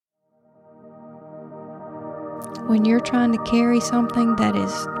When you're trying to carry something that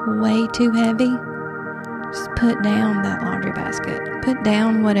is way too heavy, just put down that laundry basket. Put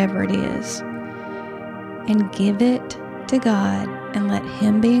down whatever it is and give it to God and let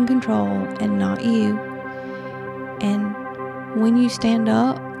Him be in control and not you. And when you stand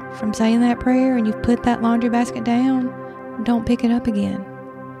up from saying that prayer and you've put that laundry basket down, don't pick it up again.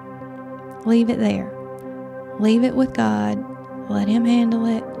 Leave it there. Leave it with God. Let Him handle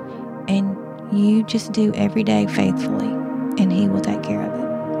it. And you just do every day faithfully, and He will take care of it.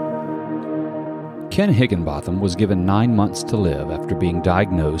 Ken Higginbotham was given 9 months to live after being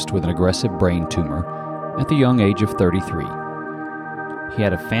diagnosed with an aggressive brain tumor at the young age of 33. He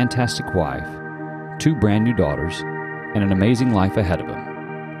had a fantastic wife, 2 brand new daughters, and an amazing life ahead of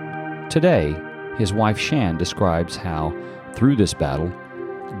him. Today, his wife Shan describes how, through this battle,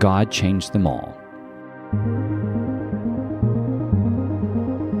 God changed them all.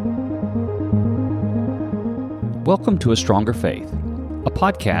 Welcome to A Stronger Faith, a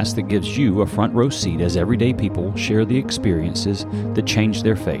podcast that gives you a front row seat as everyday people share the experiences that changed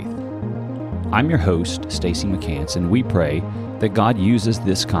their faith. I'm your host, Stacy McCants, and we pray that God uses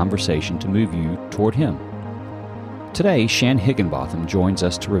this conversation to move you toward Him. Today, Shan Higginbotham joins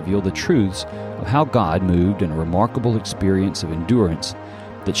us to reveal the truths of how God moved in a remarkable experience of endurance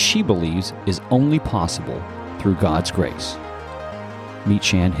that she believes is only possible through God's grace. Meet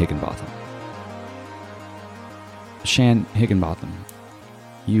Shan Higginbotham. Shan Higginbotham,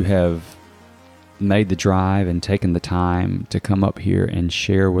 you have made the drive and taken the time to come up here and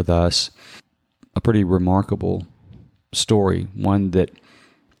share with us a pretty remarkable story, one that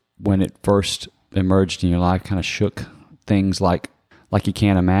when it first emerged in your life kind of shook things like you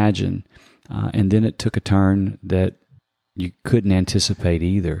can't imagine, and then it took a turn that you couldn't anticipate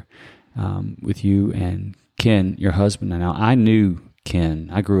either, with you and Ken, your husband. Now, I knew Ken.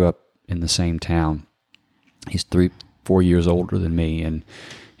 I grew up in the same town. He's 3-4 years older than me, and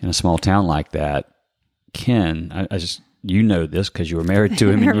in a small town like that, Ken, I just, you know this because you were married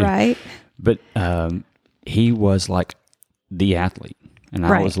to him. Right. But he was like the athlete, and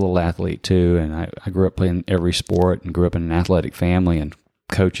I was a little athlete too, and I grew up playing every sport and grew up in an athletic family and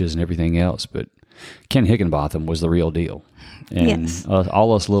coaches and everything else, but Ken Higginbotham was the real deal. And yes.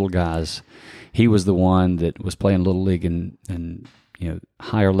 All us little guys, he was the one that was playing Little League and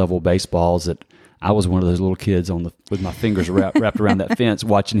higher level baseballs that I was one of those little kids with my fingers wrapped around that fence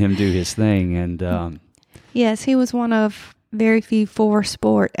watching him do his thing. And yes, he was one of very few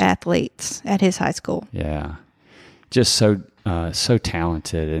 4-sport athletes at his high school. Yeah, just so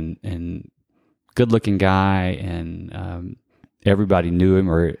talented and good-looking guy, and everybody knew him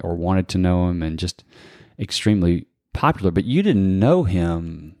or wanted to know him, and just extremely popular. But you didn't know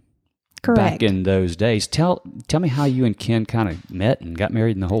him. Correct. Back in those days. Tell me how you and Ken kind of met and got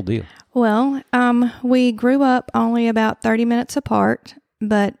married and the whole deal. Well, we grew up only about 30 minutes apart,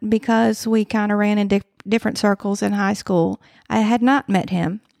 but because we kind of ran in different circles in high school, I had not met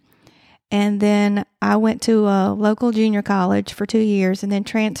him. And then I went to a local junior college for 2 years and then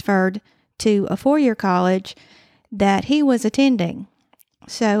transferred to a 4-year college that he was attending.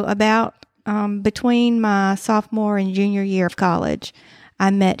 So about between my sophomore and junior year of college,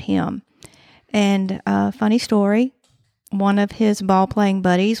 I met him. And funny story, one of his ball-playing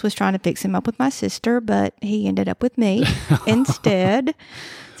buddies was trying to fix him up with my sister, but he ended up with me instead.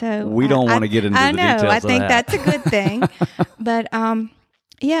 So we don't want to get into the details of that. I think that's a good thing. But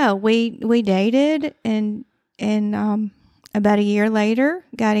yeah, we dated, and about a year later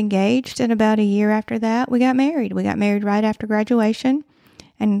got engaged, and about a year after that we got married. We got married right after graduation,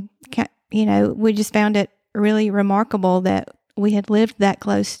 and we just found it really remarkable that we had lived that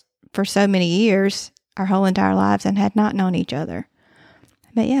close for so many years, our whole entire lives, and had not known each other.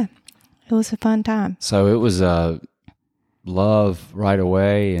 But yeah, it was a fun time. So it was love right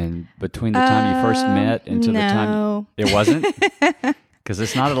away, and between the time you first met and to the time it wasn't, because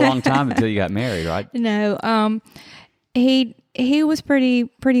it's not a long time until you got married, right? No, he was pretty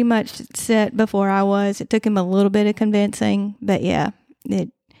much set before I was. It took him a little bit of convincing, but yeah,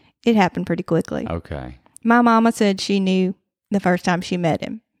 it happened pretty quickly. Okay. My mama said she knew the first time she met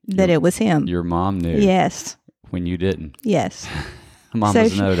him that it was him. Your mom knew? Yes. When you didn't? Yes.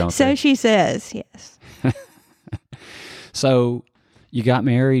 Mamas know, don't they? So she says, yes. So you got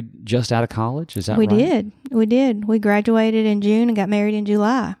married just out of college? Is that right? We did. We graduated in June and got married in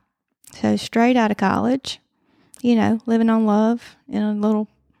July. So straight out of college, living on love in a little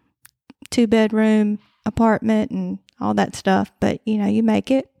 2-bedroom apartment and all that stuff. But, you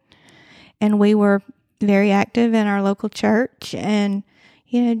make it. And we were very active in our local church and,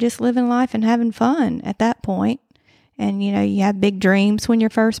 just living life and having fun at that point. And, you have big dreams when you're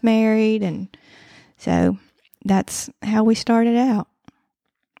first married. And so that's how we started out.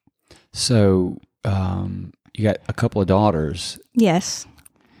 So, you got a couple of daughters. Yes.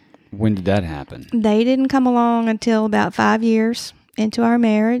 When did that happen? They didn't come along until about 5 years into our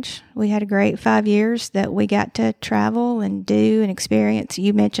marriage. We had a great 5 years that we got to travel and do and experience.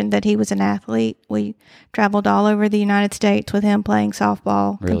 You mentioned that he was an athlete. We traveled all over the United States with him playing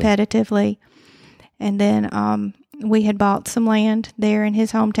softball competitively. And then we had bought some land there in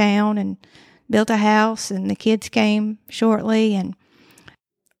his hometown and built a house, and the kids came shortly, and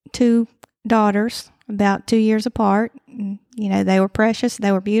 2 daughters about 2 years apart. And, they were precious.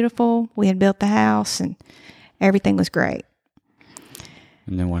 They were beautiful. We had built the house, and everything was great.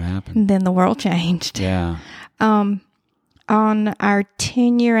 And then what happened? And then the world changed. Yeah. On our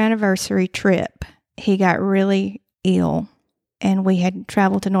 10-year anniversary trip, he got really ill, and we had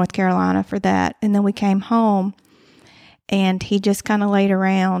traveled to North Carolina for that. And then we came home, and he just kind of laid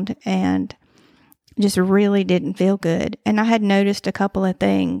around and just really didn't feel good. And I had noticed a couple of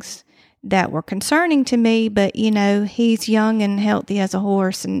things that were concerning to me, but he's young and healthy as a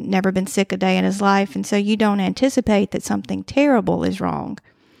horse and never been sick a day in his life. And so you don't anticipate that something terrible is wrong.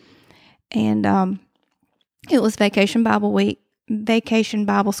 And it was Vacation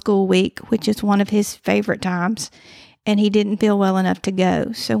Bible School Week, which is one of his favorite times. And he didn't feel well enough to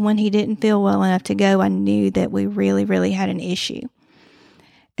go. So when he didn't feel well enough to go, I knew that we really, really had an issue.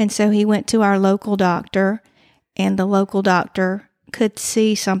 And so he went to our local doctor, and the local doctor could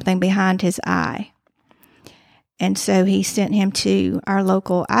see something behind his eye. And so he sent him to our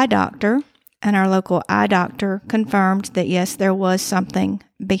local eye doctor, and our local eye doctor confirmed that, yes, there was something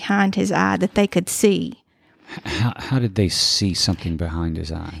behind his eye that they could see. How did they see something behind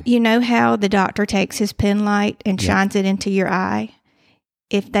his eye? You know how the doctor takes his pen light and shines it into your eye?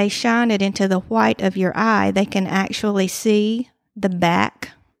 If they shine it into the white of your eye, they can actually see the back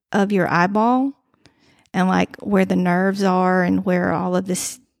of your eyeball, and like where the nerves are and where all of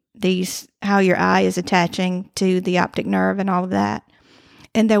how your eye is attaching to the optic nerve and all of that.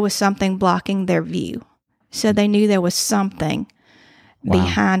 And there was something blocking their view. So they knew there was something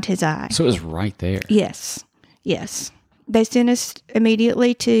behind his eye. So it was right there. Yes. They sent us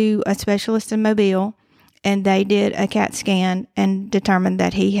immediately to a specialist in Mobile, and they did a CAT scan and determined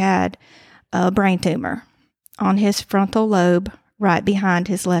that he had a brain tumor on his frontal lobe right behind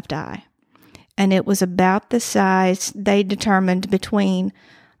his left eye. And it was about the size they determined between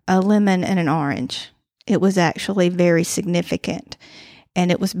a lemon and an orange. It was actually very significant.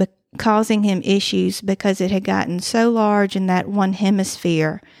 And it was causing him issues because it had gotten so large in that one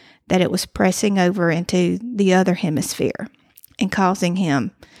hemisphere that it was pressing over into the other hemisphere and causing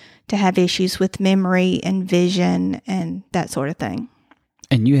him to have issues with memory and vision and that sort of thing.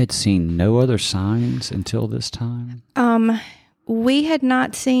 And you had seen no other signs until this time? We had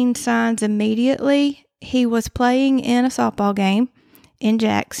not seen signs immediately. He was playing in a softball game in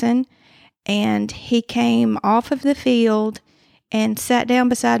Jackson, and he came off of the field and sat down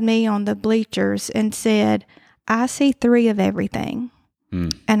beside me on the bleachers and said, "I see 3 of everything."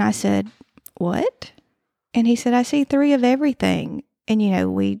 And I said, "What?" And he said, "I see 3 of everything." And,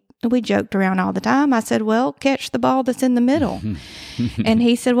 we joked around all the time. I said, "Well, catch the ball that's in the middle." And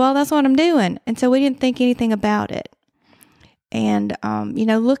he said, "Well, that's what I'm doing." And so we didn't think anything about it. And,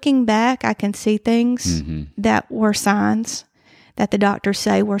 looking back, I can see things that were signs that the doctors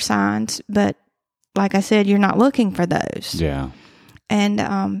say were signs. But like I said, you're not looking for those. Yeah.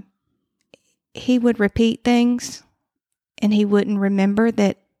 And he would repeat things, and he wouldn't remember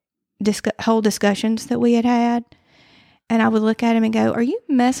that whole discussions that we had had. And I would look at him and go, "Are you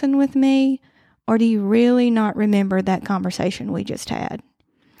messing with me? Or do you really not remember that conversation we just had?"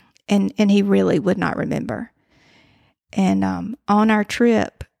 And he really would not remember. And on our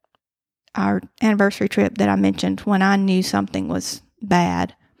trip, our anniversary trip that I mentioned, when I knew something was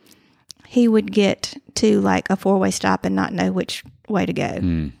bad, he would get to like a 4-way stop and not know which way to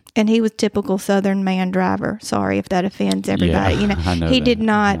go. And he was typical Southern man driver. Sorry if that offends everybody. I know he that. did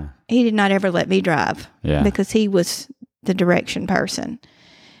not ever let me drive because he was the direction person.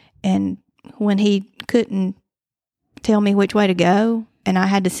 And when he couldn't tell me which way to go, and I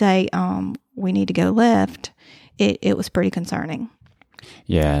had to say, "We need to go left," it was pretty concerning.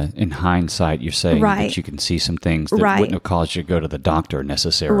 Yeah, in hindsight, you're saying that you can see some things that wouldn't have caused you to go to the doctor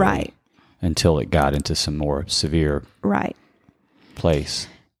necessarily until it got into some more severe place.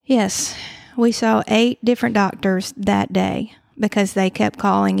 Yes, we saw 8 different doctors that day because they kept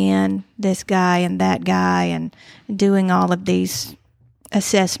calling in this guy and that guy and doing all of these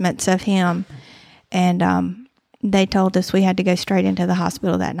assessments of him. And they told us we had to go straight into the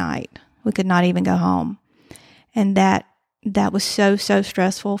hospital that night. We could not even go home. And that was so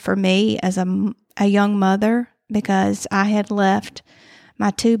stressful for me as a young mother because I had left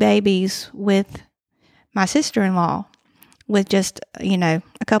my 2 babies with my sister-in-law with just, a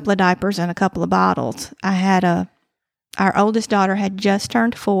couple of diapers and a couple of bottles. Our oldest daughter had just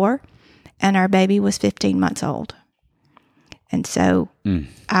turned 4, and our baby was 15 months old. And so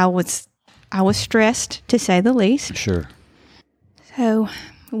I was stressed, to say the least. Sure. So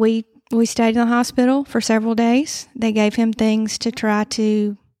we stayed in the hospital for several days. They gave him things to try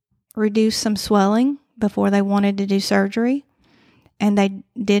to reduce some swelling before they wanted to do surgery. And they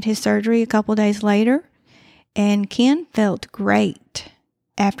did his surgery a couple days later. And Ken felt great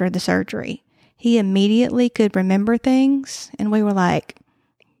after the surgery. He immediately could remember things. And we were like,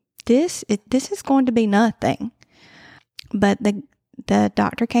 this is going to be nothing. But the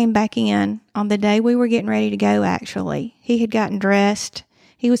doctor came back in on the day we were getting ready to go, actually. He had gotten dressed.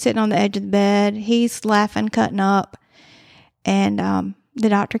 He was sitting on the edge of the bed. He's laughing, cutting up. And the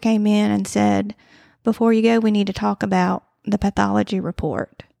doctor came in and said, before you go, we need to talk about the pathology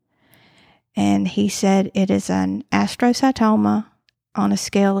report. And he said it is an astrocytoma on a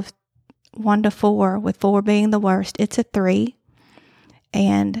scale of 1 to 4, with 4 being the worst. It's a 3.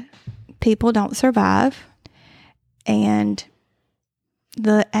 And people don't survive. And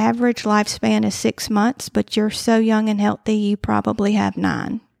the average lifespan is 6 months, but you're so young and healthy, you probably have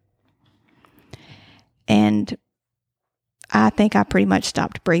 9. And I think I pretty much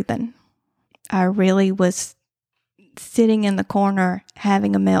stopped breathing. I really was sitting in the corner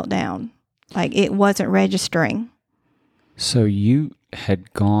having a meltdown. Like, it wasn't registering. So you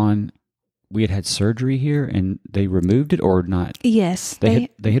had gone, we had surgery here and they removed it or not? Yes. They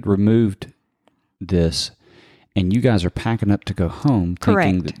had removed this, and you guys are packing up to go home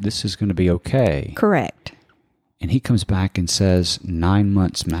thinking that this is going to be okay. Correct. And he comes back and says 9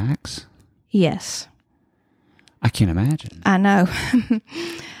 months max? Yes. I can't imagine. I know.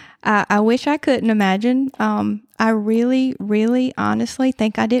 I wish I couldn't imagine. I really, really honestly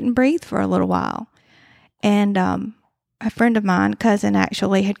think I didn't breathe for a little while. And a friend of mine, cousin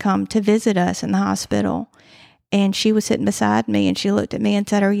actually, had come to visit us in the hospital. And she was sitting beside me and she looked at me and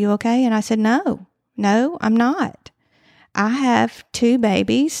said, "Are you okay?" And I said, No, I'm not. I have 2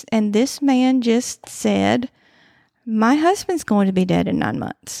 babies, and this man just said, my husband's going to be dead in 9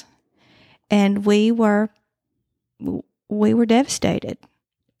 months. And we were devastated.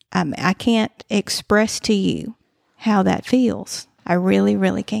 I can't express to you how that feels. I really,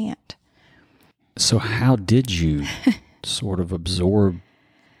 really can't. So how did you sort of absorb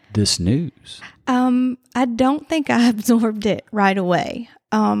this news? I don't think I absorbed it right away.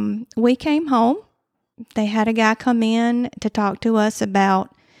 We came home. They had a guy come in to talk to us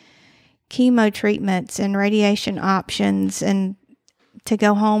about chemo treatments and radiation options, and to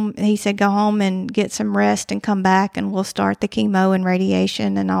go home. He said, go home and get some rest and come back and we'll start the chemo and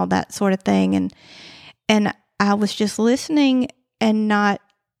radiation and all that sort of thing. And I was just listening and not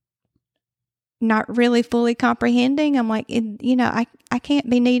really fully comprehending. I'm like, I can't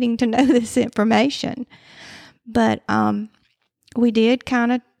be needing to know this information. But we did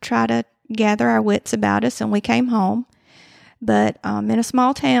kind of try to gather our wits about us, and we came home. But in a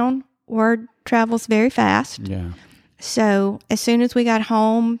small town, word travels very fast. Yeah. So as soon as we got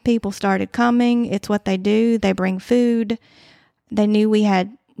home, people started coming. It's what they do. They bring food. They knew we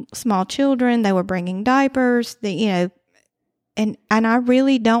had small children. They were bringing diapers. And I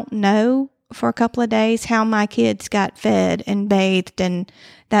really don't know for a couple of days how my kids got fed and bathed and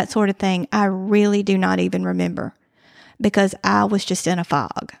that sort of thing. I really do not even remember, because I was just in a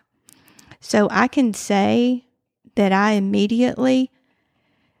fog. So I can say that I immediately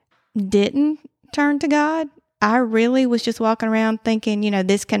didn't turn to God. I really was just walking around thinking,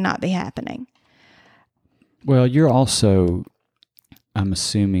 this cannot be happening. Well, you're also, I'm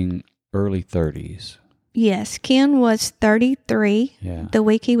assuming, early 30s. Yes, Ken was 33 Yeah. the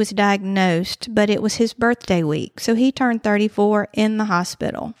week he was diagnosed, but it was his birthday week. So he turned 34 in the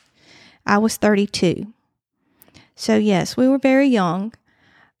hospital. I was 32. So yes, we were very young.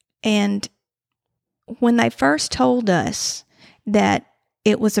 And when they first told us that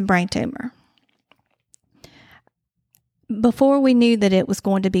it was a brain tumor, before we knew that it was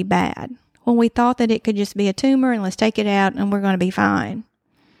going to be bad, when we thought that it could just be a tumor and let's take it out and we're going to be fine,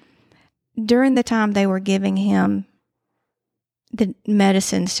 during the time they were giving him the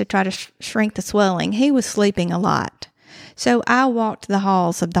medicines to try to shrink the swelling, he was sleeping a lot. So I walked the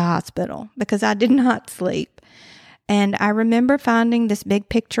halls of the hospital because I did not sleep. And I remember finding this big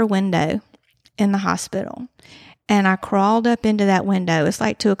picture window in the hospital. And I crawled up into that window. It's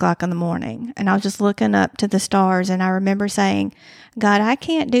like 2:00 in the morning. And I was just looking up to the stars. And I remember saying, God, I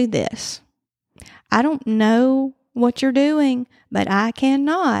can't do this. I don't know what you're doing, but I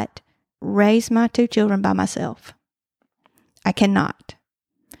cannot raise my 2 children by myself. I cannot.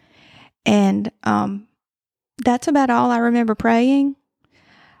 And that's about all I remember praying.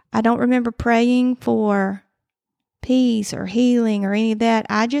 I don't remember praying for peace or healing or any of that.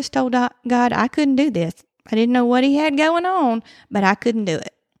 I just told God I couldn't do this. I didn't know what he had going on, but I couldn't do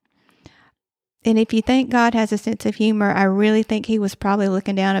it. And if you think God has a sense of humor, I really think he was probably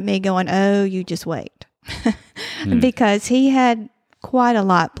looking down at me going, oh, you just wait. Because he had quite a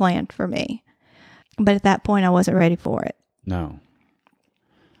lot planned for me. But at that point, I wasn't ready for it. No.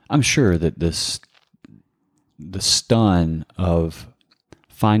 I'm sure that the stun of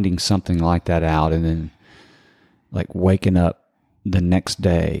finding something like that out and then like waking up the next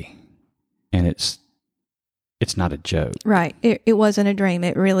day and it's not a joke. Right. It wasn't a dream.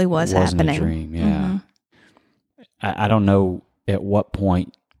 It really was happening. It wasn't a dream, yeah. I don't know at what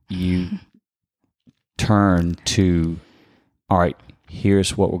point you turn to, all right,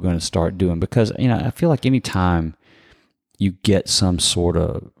 here's what we're going to start doing. Because, I feel like anytime you get some sort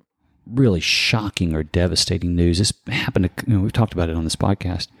of really shocking or devastating news, this happened to, we've talked about it on this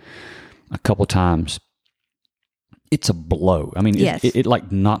podcast a couple times. It's a blow. I mean, yes. it like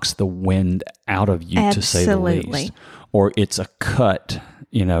knocks the wind out of you, Absolutely. To say the least. Or it's a cut,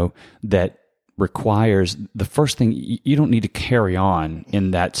 that requires the first thing. You don't need to carry on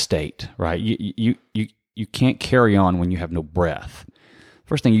in that state, right? You can't carry on when you have no breath.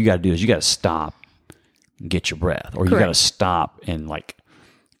 First thing you got to do is you got to stop and get your breath, or you got to stop and like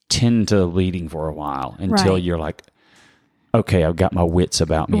tend to the bleeding for a while until you're like, okay, I've got my wits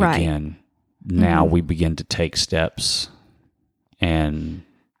about me again. Now we begin to take steps, and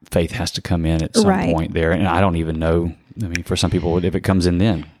faith has to come in at some point there. And I don't even know. I mean, for some people, if it comes in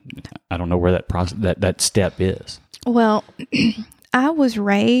then, I don't know where that process, that step is. Well, I was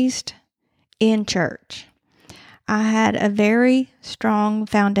raised in church. I had a very strong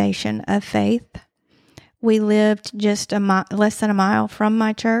foundation of faith. We lived just less than a mile from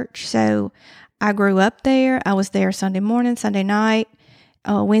my church, so I grew up there. I was there Sunday morning, Sunday night,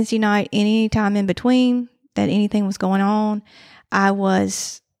 Wednesday night, any time in between that anything was going on. I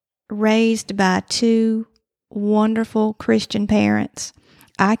was raised by 2 wonderful Christian parents.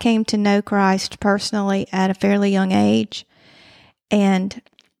 I came to know Christ personally at a fairly young age and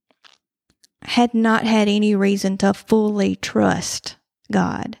had not had any reason to fully trust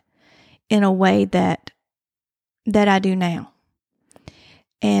God in a way that I do now.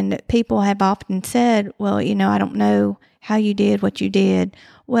 And people have often said, well, I don't know how you did what you did.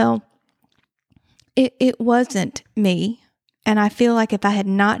 Well, it wasn't me. And I feel like if I had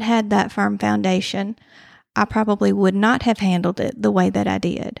not had that firm foundation, I probably would not have handled it the way that I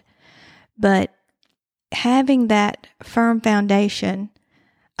did. But having that firm foundation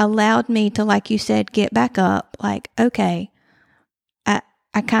allowed me to, like you said, get back up. Like, okay,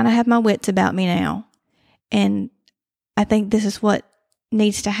 I kind of have my wits about me now. And I think this is what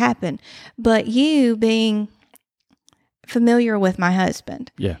needs to happen. But you being familiar with my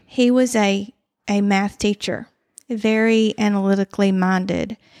husband, he was a math teacher, very analytically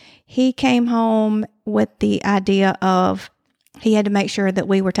minded. He came home with the idea of he had to make sure that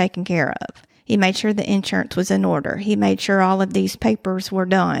we were taken care of. He made sure the insurance was in order. He made sure all of these papers were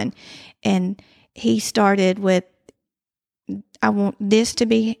done. And he started with, I want this to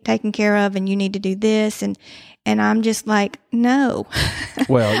be taken care of and you need to do this. And I'm just like, no.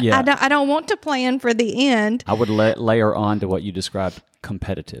 Well, yeah. I don't want to plan for the end. I would layer on to what you described,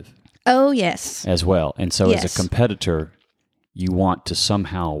 competitive. Oh, yes. As well. And so as a competitor, you want to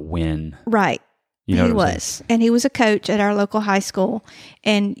somehow win. Right. You know he was. And he was a coach at our local high school.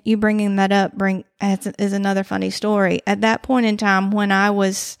 And you bringing that up is another funny story. At that point in time, when I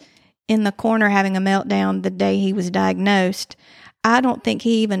was in the corner having a meltdown the day he was diagnosed, I don't think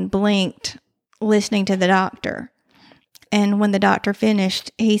he even blinked listening to the doctor. And when the doctor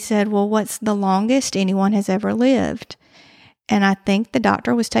finished, he said, well, what's the longest anyone has ever lived? And I think the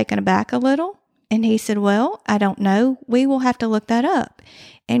doctor was taken aback a little. And he said, well, I don't know. We will have to look that up.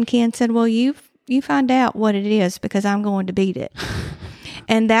 And Ken said, well, you find out what it is because I'm going to beat it.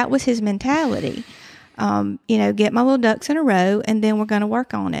 And that was his mentality. Get my little ducks in a row and then we're going to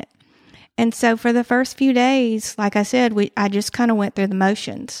work on it. And so for the first few days, like I said, I just kind of went through the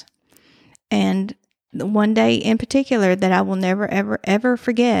motions. And the one day in particular that I will never, ever, ever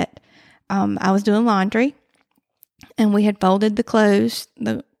forget, I was doing laundry and we had folded the clothes.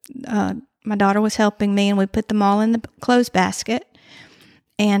 My daughter was helping me and we put them all in the clothes basket.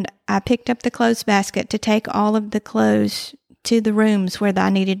 And I picked up the clothes basket to take all of the clothes to the rooms where I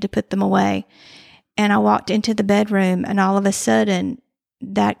needed to put them away. And I walked into the bedroom and all of a sudden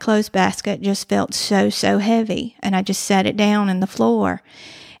that clothes basket just felt so heavy. And I just set it down on the floor.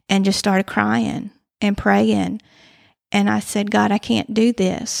 and just started crying and praying. And I said, God, I can't do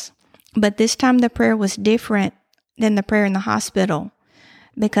this. But this time the prayer was different than the prayer in the hospital,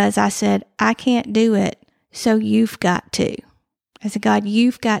 because I said, I can't do it, so you've got to. I said, God,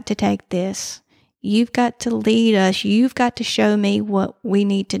 you've got to take this. You've got to lead us. You've got to show me what we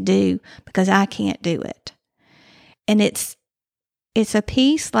need to do, because I can't do it. And it's a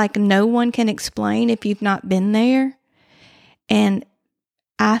peace like no one can explain if you've not been there. And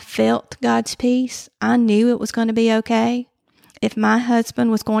I felt God's peace. I knew it was going to be okay. If my husband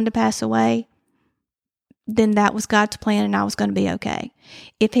was going to pass away, then that was God's plan and I was going to be okay.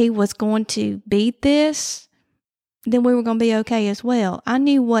 If he was going to beat this, then we were going to be okay as well. I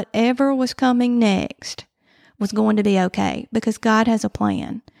knew whatever was coming next was going to be okay, because God has a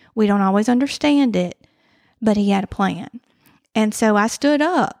plan. We don't always understand it, but he had a plan. And so I stood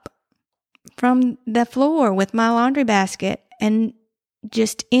up from the floor with my laundry basket and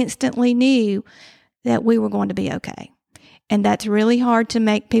just instantly knew that we were going to be okay. And that's really hard to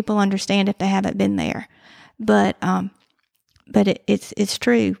make people understand if they haven't been there. But it's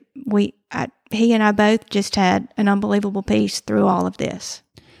true. He and I both just had an unbelievable peace through all of this.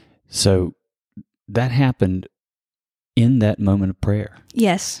 So that happened in that moment of prayer.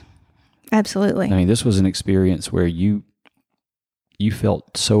 Yes, absolutely. I mean, this was an experience where you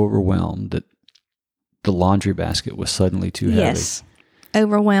felt so overwhelmed that the laundry basket was suddenly too heavy. Yes,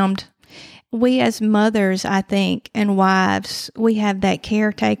 overwhelmed. We as mothers, I think, and wives, we have that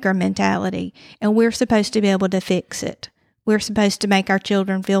caretaker mentality, and we're supposed to be able to fix it. We're supposed to make our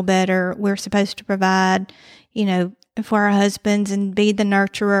children feel better. We're supposed to provide, for our husbands and be the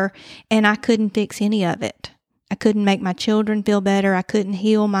nurturer. And I couldn't fix any of it. I couldn't make my children feel better. I couldn't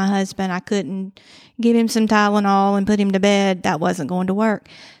heal my husband. I couldn't give him some Tylenol and put him to bed. That wasn't going to work.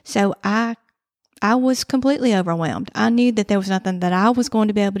 So I was completely overwhelmed. I knew that there was nothing that I was going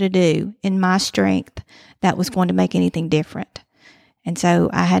to be able to do in my strength that was going to make anything different. And so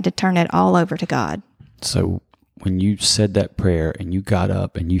I had to turn it all over to God. So when you said that prayer and you got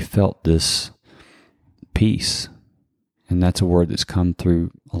up and you felt this peace, and that's a word that's come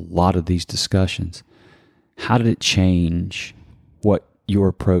through a lot of these discussions, how did it change what your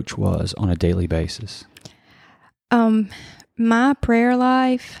approach was on a daily basis? My prayer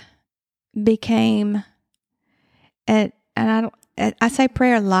life became, I say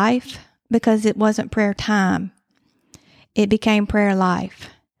prayer life because it wasn't prayer time. It became prayer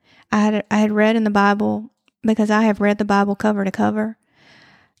life. I had read in the Bible, because I have read the Bible cover to cover,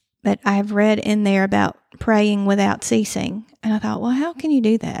 but I have read in there about praying without ceasing. And I thought, well, how can you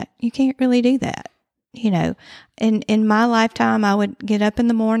do that? You can't really do that. In my lifetime, I would get up in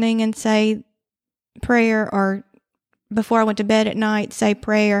the morning and say prayer, or before I went to bed at night, say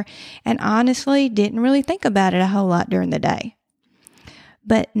prayer, and honestly didn't really think about it a whole lot during the day.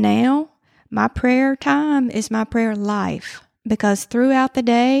 But now my prayer time is my prayer life, because throughout the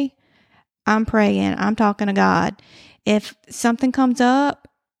day, I'm praying, I'm talking to God. If something comes up,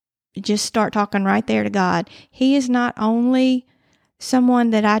 just start talking right there to God. He is not only someone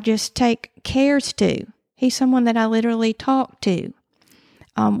that I just take cares to. He's someone that I literally talk to.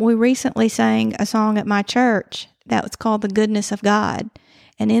 We recently sang a song at my church that was called The Goodness of God.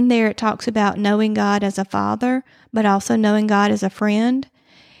 And in there it talks about knowing God as a father, but also knowing God as a friend.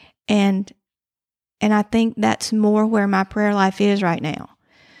 And I think that's more where my prayer life is right now.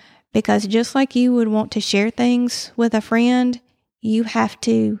 Because just like you would want to share things with a friend, you have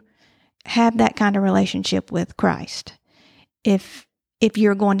to have that kind of relationship with Christ if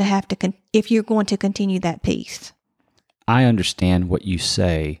you're going to continue that peace. I understand what you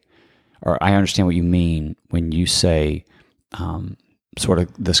say, or I understand what you mean when you say sort of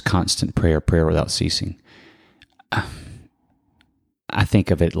this constant prayer without ceasing. I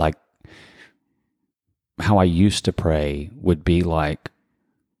think of it like how I used to pray would be like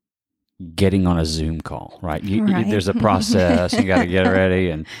getting on a Zoom call, right? Right. There's a process. You got to get ready,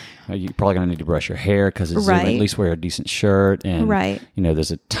 and you're probably going to need to brush your hair because it's right. Zoom. At least wear a decent shirt, and right.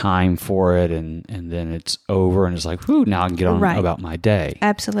 There's a time for it, and then it's over, and it's like, whew, now I can get on right. about my day.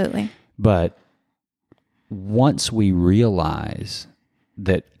 Absolutely. But once we realize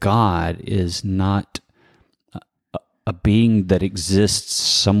that God is not a being that exists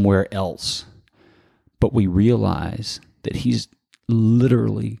somewhere else, but we realize that He's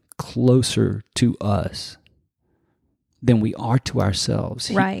literally closer to us than we are to ourselves.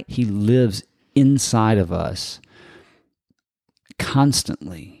 Right. He lives inside of us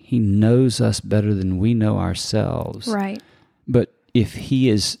constantly. He knows us better than we know ourselves. Right. But if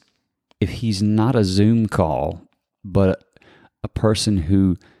he's not a Zoom call, but a person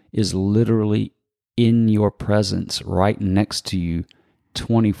who is literally in your presence right next to you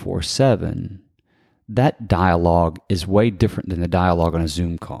 24/7, that dialogue is way different than the dialogue on a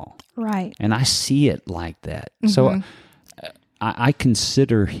Zoom call. Right. And I see it like that. So I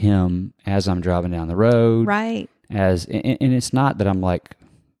consider him as I'm driving down the road. Right. And it's not that I'm like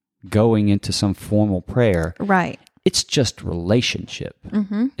going into some formal prayer. Right. It's just relationship.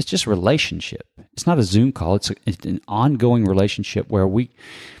 It's just relationship. It's not a Zoom call. It's an ongoing relationship where we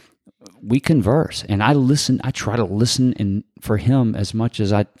converse, and I listen. I try to listen for him as much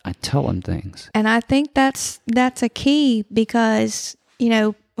as I tell him things. And I think that's a key because,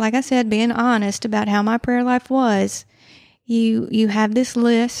 like I said, being honest about how my prayer life was, you have this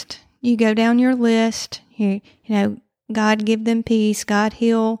list. You go down your list. God give them peace. God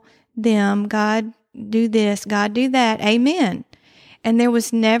heal them. God do this. God do that. Amen. And there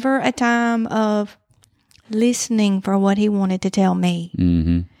was never a time of listening for what he wanted to tell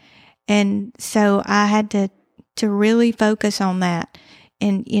me. And so I had to really focus on that.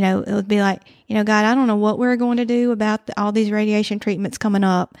 And, it would be like, God, I don't know what we're going to do about all these radiation treatments coming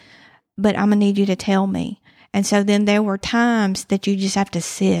up, but I'm going to need you to tell me. And so then there were times that you just have to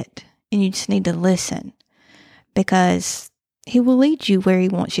sit and you just need to listen because he will lead you where he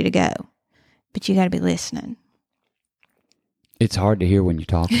wants you to go, but you got to be listening. It's hard to hear when you're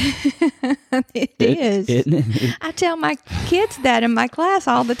talking. It is. Isn't it? I tell my kids that in my class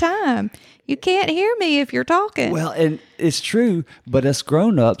all the time. You can't hear me if you're talking. Well, and it's true, but as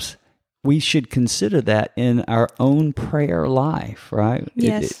grown-ups, we should consider that in our own prayer life, right?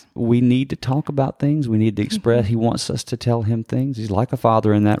 Yes. We need to talk about things. We need to express. He wants us to tell him things. He's like a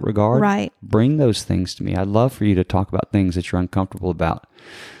father in that regard. Right. Bring those things to me. I'd love for you to talk about things that you're uncomfortable about.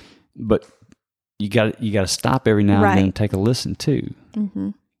 But you got to stop every now and then and take a listen too,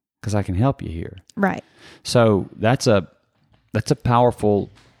 because I can help you here. Right. So that's a powerful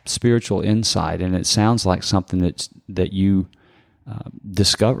spiritual insight, and it sounds like something that you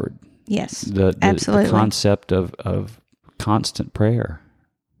discovered. Yes, absolutely. The concept of constant prayer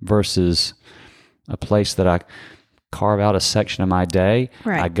versus a place that I carve out a section of my day.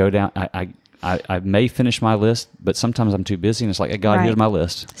 Right. I go down. I may finish my list, but sometimes I'm too busy, and it's like, hey, God, here's my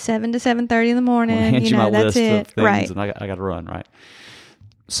list. 7 to 7:30 in the morning. I'll hand you my that's list it. of things, Right. and I got to run. Right.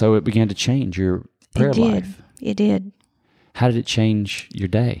 So it began to change your prayer life. It did. How did it change your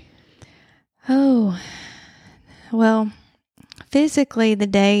day? Oh, well, physically the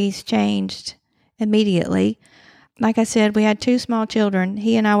days changed immediately. Like I said, we had 2 small children.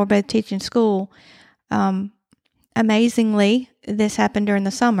 He and I were both teaching school. Amazingly, this happened during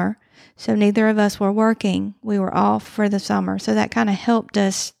the summer. So neither of us were working. We were off for the summer. So that kind of helped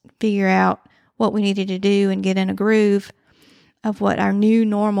us figure out what we needed to do and get in a groove of what our new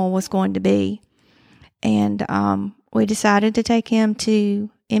normal was going to be. And we decided to take him to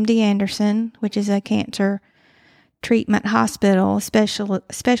MD Anderson, which is a cancer treatment hospital,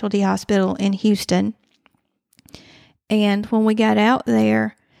 specialty hospital in Houston. And when we got out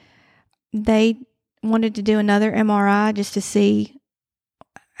there, they wanted to do another MRI just to see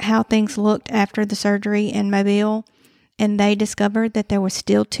how things looked after the surgery in Mobile, and they discovered that there was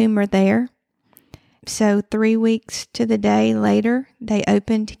still tumor there. So 3 weeks to the day later, they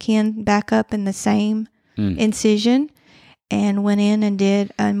opened Ken back up in the same incision and went in and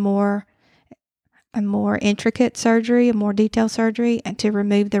did a more intricate surgery, a more detailed surgery to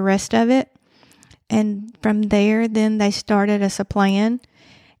remove the rest of it. And from there, then they started us a plan,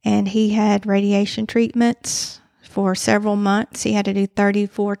 and he had radiation treatments for several months. He had to do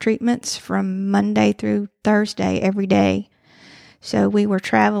 34 treatments from Monday through Thursday every day. So we were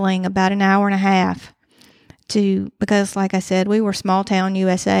traveling about an hour and a half because like I said, we were small town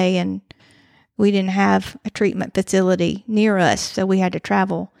USA and we didn't have a treatment facility near us. So we had to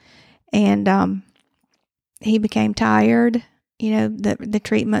travel. And he became tired. The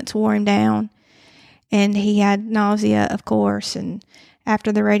treatments wore him down. And he had nausea, of course. And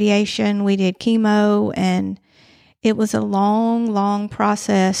after the radiation, we did chemo, and it was a long, long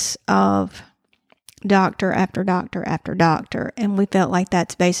process of doctor after doctor after doctor. And we felt like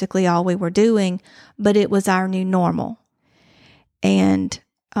that's basically all we were doing, but it was our new normal. And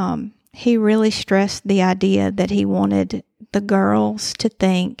he really stressed the idea that he wanted the girls to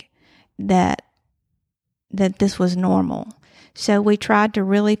think that this was normal. So we tried to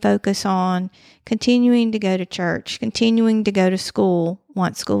really focus on continuing to go to church, continuing to go to school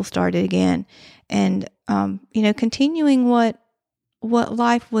once school started again, and continuing what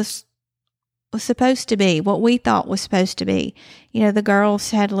life was supposed to be, what we thought was supposed to be. The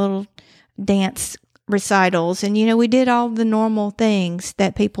girls had little dance recitals, and we did all the normal things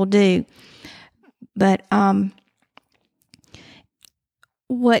that people do. But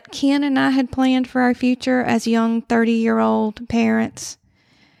what Ken and I had planned for our future as young 30-year-old parents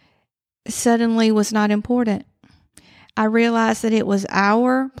suddenly was not important. I realized that it was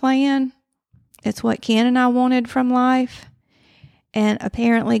our plan. It's what Ken and I wanted from life. And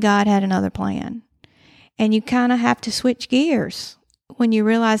apparently God had another plan. And you kind of have to switch gears when you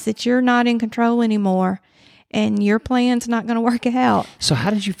realize that you're not in control anymore and your plan's not going to work out. So how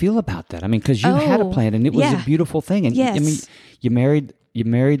did you feel about that? I mean, because you had a plan and it was a beautiful thing. And yes. I mean, you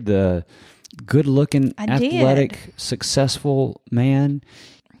married the good-looking, athletic, successful man.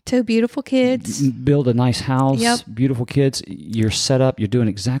 2 beautiful kids. Build a nice house, beautiful kids. You're set up. You're doing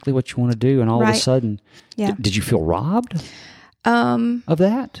exactly what you want to do. And all of a sudden, did you feel robbed of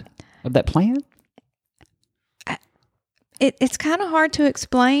that plan? It's kind of hard to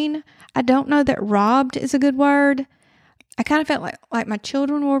explain. I don't know that robbed is a good word. I kind of felt like my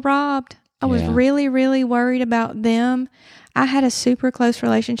children were robbed. I was really, really worried about them. I had a super close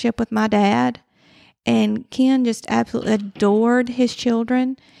relationship with my dad, and Ken just absolutely adored his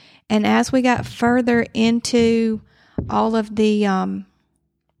children. And as we got further into all of the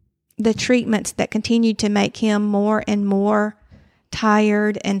treatments that continued to make him more and more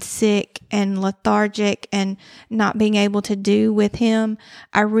tired and sick and lethargic and not being able to do with him,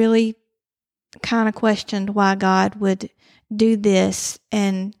 I really kind of questioned why God would do this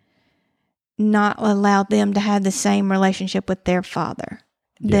and not allow them to have the same relationship with their father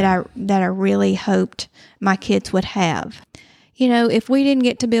that I really hoped my kids would have. You know, if we didn't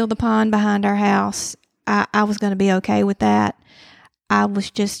get to build the pond behind our house, I was going to be okay with that. I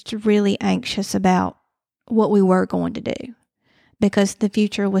was just really anxious about what we were going to do because the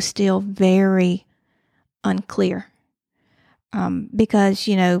future was still very unclear. Because,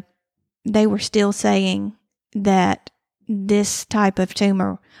 you know, they were still saying that this type of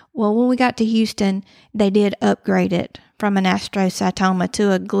tumor, well, when we got to Houston, they did upgrade it from an astrocytoma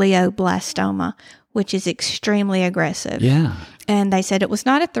to a glioblastoma, which is extremely aggressive. Yeah. And they said it was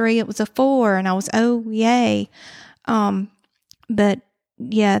not a 3, it was a 4. And I was, oh, yay. But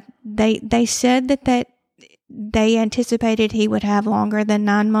yeah, they said that they anticipated he would have longer than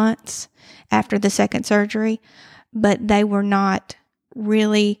 9 months after the second surgery, but they were not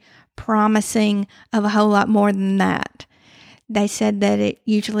really promising of a whole lot more than that. They said that it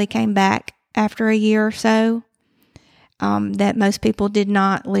usually came back after a year or so, that most people did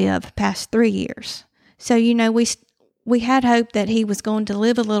not live past 3 years. So, you know, we had hope that he was going to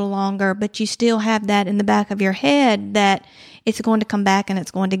live a little longer, but you still have that in the back of your head that it's going to come back and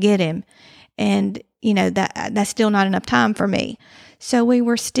it's going to get him. And, you know, that's still not enough time for me. So we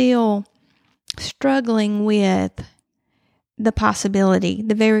were still struggling with the possibility,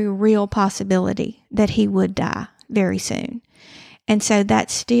 the very real possibility that he would die very soon. And so that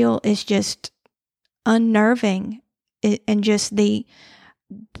still is just unnerving, and just the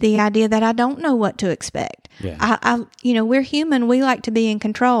idea that I don't know what to expect. Yeah. I you know, we're human. We like to be in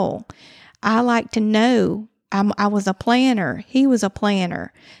control. I like to know. I was a planner. He was a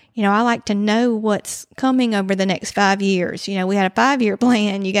planner. You know, I like to know what's coming over the next 5 years. You know, we had a 5-year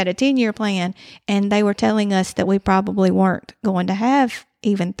plan. You got a 10-year plan. And they were telling us that we probably weren't going to have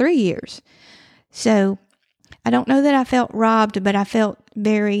even 3 years. So I don't know that I felt robbed, but I felt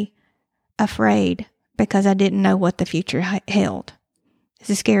very afraid because I didn't know what the future held. It's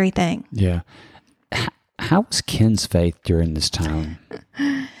a scary thing. Yeah. How was Ken's faith during this time?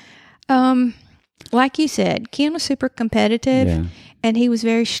 Like you said, Ken was super competitive, and he was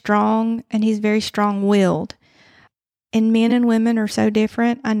very strong, and he's very strong-willed. And men and women are so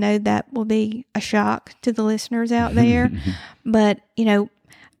different. I know that will be a shock to the listeners out there. But, you know,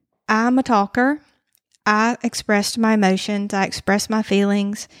 I'm a talker. I expressed my emotions. I expressed my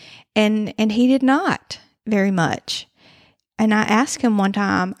feelings. And he did not very much. And I asked him one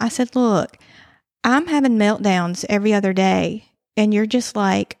time, I said, look, I'm having meltdowns every other day, and you're just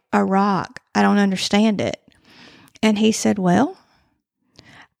like a rock. I don't understand it. And he said, well,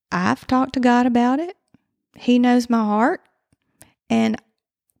 I've talked to God about it. He knows my heart, and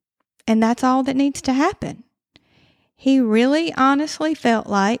that's all that needs to happen. He really honestly felt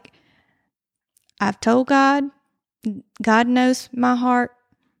like I've told God, God knows my heart,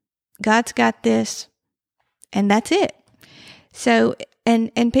 God's got this, and that's it. So,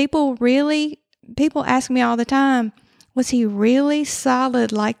 and people ask me all the time, was he really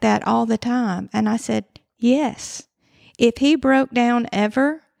solid like that all the time? And I said, yes. If he broke down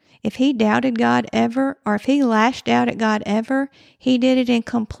ever, if he doubted God ever, or if he lashed out at God ever, he did it in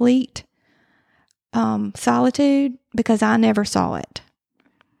complete solitude because I never saw it.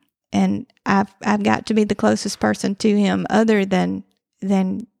 And I've got to be the closest person to him other than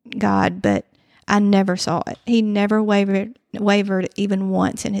God, but I never saw it. He never wavered even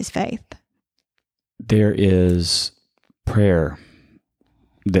once in his faith. There is prayer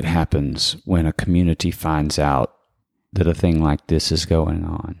that happens when a community finds out that a thing like this is going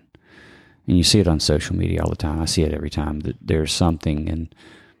on. And you see it on social media all the time. I see it every time that there's something and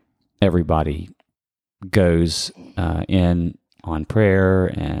everybody goes in on prayer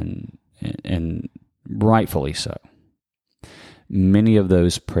and rightfully so. Many of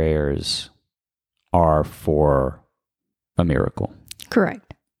those prayers are for a miracle.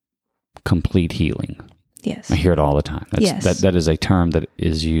 Correct. Complete healing. Yes. I hear it all the time. That is a term that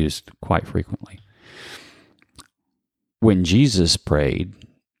is used quite frequently. When Jesus prayed,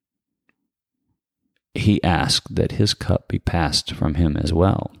 he asked that his cup be passed from him as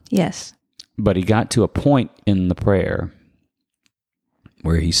well. Yes. But he got to a point in the prayer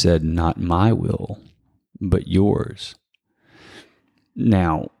where he said, "Not my will, but yours."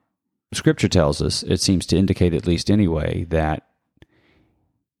 Now, Scripture tells us, it seems to indicate at least anyway, that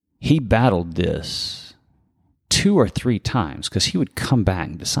he battled this 2 or 3 times because he would come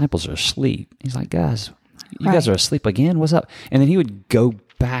back. Disciples are asleep. He's like, "Guys, you guys are asleep again? What's up?" And then he would go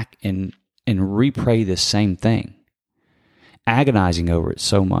back and re-pray this same thing, agonizing over it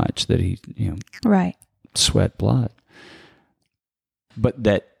so much that he, sweat blood. But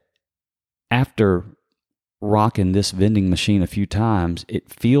that after rocking this vending machine a few times, it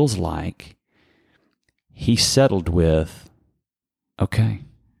feels like he settled with, okay,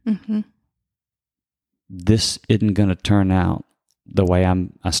 this isn't going to turn out the way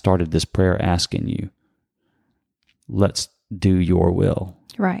I started this prayer asking you. Let's do your will.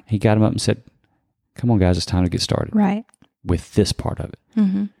 Right. He got him up and said, "Come on, guys, it's time to get started." Right. With this part of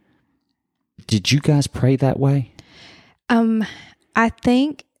it. Did you guys pray that way? I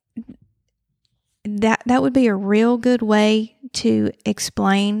think that would be a real good way to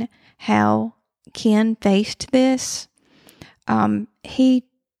explain how Ken faced this. He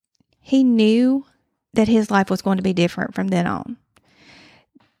knew that his life was going to be different from then on.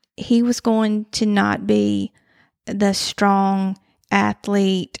 He was going to not be the strong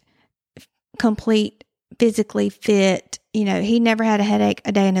athlete, complete, physically fit. He never had a headache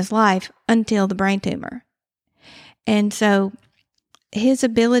a day in his life until the brain tumor. And so his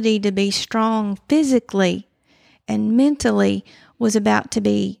ability to be strong physically and mentally was about to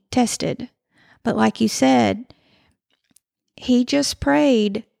be tested. But like you said, he just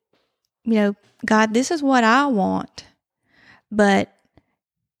prayed, "God, this is what I want, but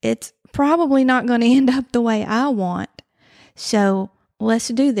it's probably not going to end up the way I want. So let's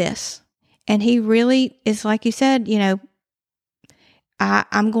do this." And he really is, like you said,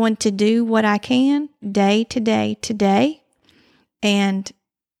 I'm going to do what I can day to day today. And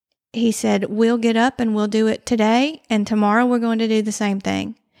he said, we'll get up and we'll do it today. And tomorrow we're going to do the same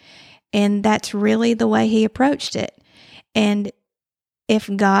thing. And that's really the way he approached it. And if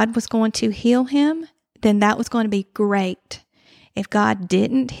God was going to heal him, then that was going to be great. If God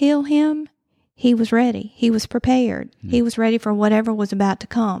didn't heal him, he was ready. He was prepared. He was ready for whatever was about to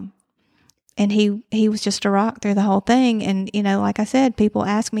come. And he was just a rock through the whole thing. And, like I said, people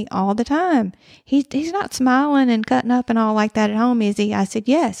ask me all the time, he's not smiling and cutting up and all like that at home, is he? I said,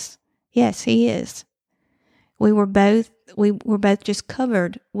 yes, he is. We were both just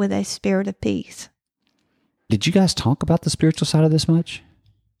covered with a spirit of peace. Did you guys talk about the spiritual side of this much?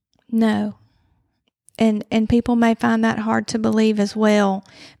 No. And people may find that hard to believe as well.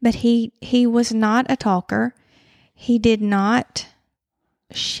 But he was not a talker. He did not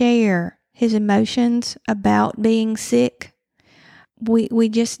share his emotions about being sick. We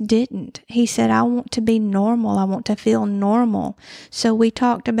just didn't. He said, "I want to be normal. I want to feel normal." So we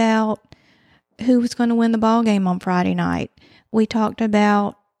talked about who was going to win the ball game on Friday night. We talked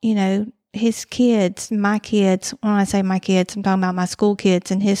about, his kids, my kids. When I say my kids, I'm talking about my school kids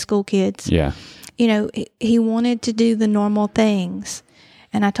and his school kids. Yeah. He wanted to do the normal things.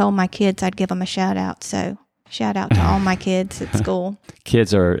 And I told my kids I'd give them a shout out. So shout out to all my kids at school.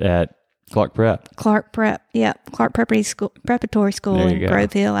 Kids are at Clark Prep. Clark Prep. Yep. Clark Preparatory School in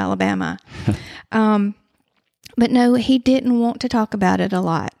Grove Hill, Alabama. But no, he didn't want to talk about it a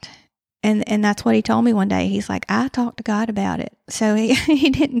lot. And that's what he told me one day. He's like, "I talked to God about it." So he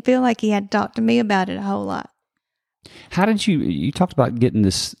didn't feel like he had to talk to me about it a whole lot. How did you talked about getting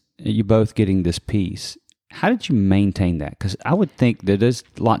this, you both getting this peace. How did you maintain that? Because I would think that there's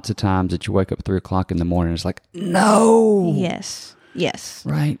lots of times that you wake up at 3:00 in the morning and it's like, no. Yes.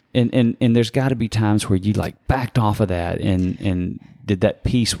 Right. And there's got to be times where you backed off of that and did that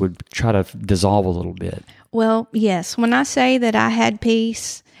peace would try to dissolve a little bit. Well, yes. When I say that I had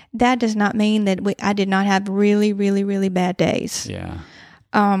peace, that does not mean that I did not have really, really, really bad days. Yeah.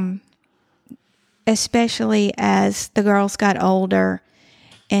 Especially as the girls got older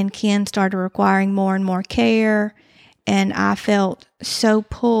and Ken started requiring more and more care And I felt so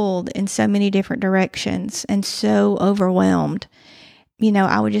pulled in so many different directions and so overwhelmed.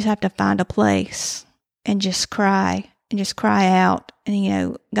 I would just have to find a place and just cry out.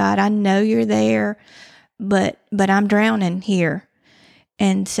 And, God, I know you're there, but I'm drowning here.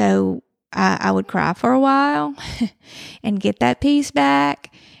 And so I would cry for a while and get that peace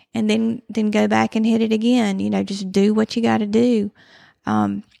back, and then go back and hit it again. Just do what you got to do.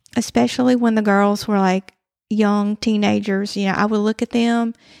 Especially when the girls were like young teenagers, I would look at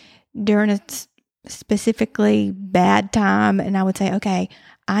them during a specifically bad time, and I would say, okay,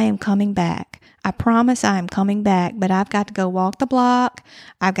 I am coming back. I promise I am coming back, but I've got to go walk the block.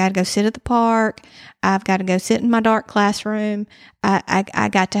 I've got to go sit at the park. I've got to go sit in my dark classroom. I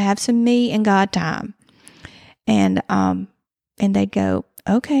got to have some me and God time. And they'd go,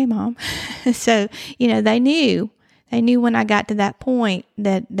 okay, Mom. So, they knew when I got to that point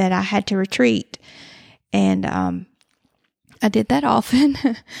that I had to retreat. And I did that often.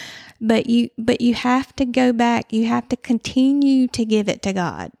 But you have to go back. You have to continue to give it to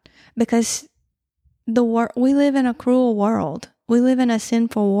God, because we live in a cruel world. We live in a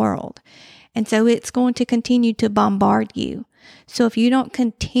sinful world. And so it's going to continue to bombard you. So if you don't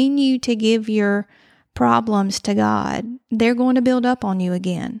continue to give your problems to God, they're going to build up on you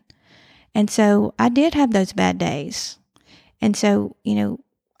again. And so I did have those bad days. And so,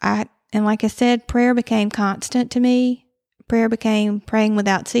 and like I said, prayer became constant to me. Prayer became praying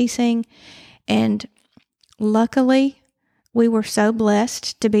without ceasing. And luckily, we were so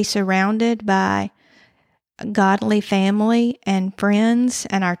blessed to be surrounded by godly family and friends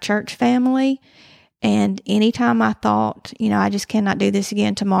and our church family. And anytime I thought, I just cannot do this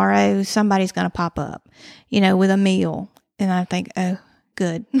again tomorrow, somebody's going to pop up, with a meal. And I think, oh,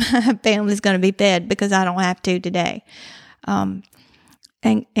 good. My family's going to be fed because I don't have to today. And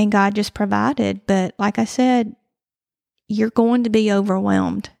God just provided. But like I said, you're going to be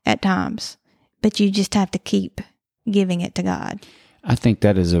overwhelmed at times, but you just have to keep giving it to God. I think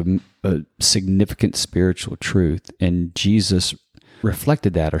that is a significant spiritual truth, and Jesus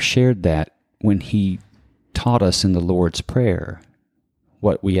reflected that or shared that when he taught us in the Lord's Prayer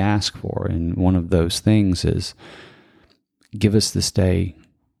what we ask for. And one of those things is, give us this day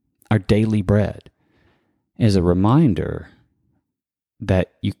our daily bread, as a reminder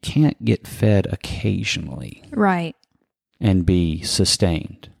that you can't get fed occasionally. Right. And be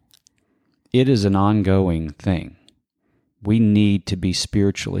sustained. It is an ongoing thing. We need to be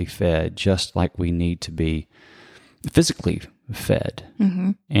spiritually fed just like we need to be physically fed.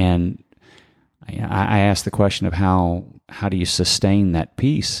 Mm-hmm. And I asked the question of how do you sustain that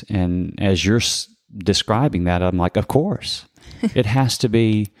peace? And as you're describing that, I'm like, of course. It has to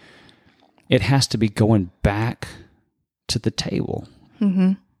be going back to the table.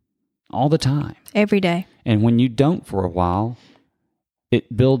 Mm-hmm. All the time. Every day. And when you don't for a while,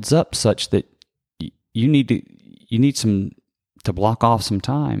 it builds up such that you need to block off some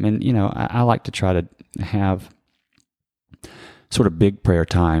time. And, I like to try to have sort of big prayer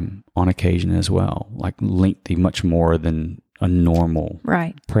time on occasion as well, like lengthy, much more than a normal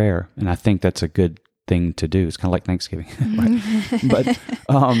prayer. And I think that's a good thing to do. It's kind of like Thanksgiving. But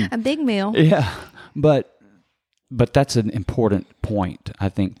a big meal. Yeah. But that's an important point, I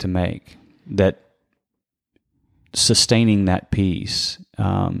think, to make, that sustaining that peace,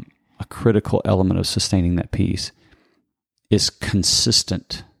 a critical element of sustaining that peace, is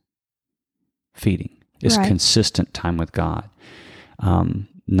consistent feeding, is consistent time with God,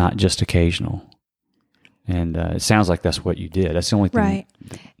 not just occasional. And it sounds like that's what you did. That's the only thing. Right.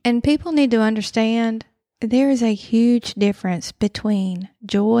 And people need to understand there is a huge difference between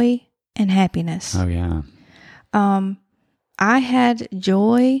joy and happiness. Oh, yeah. I had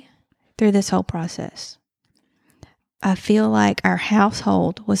joy through this whole process. I feel like our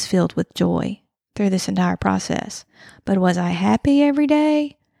household was filled with joy through this entire process. But was I happy every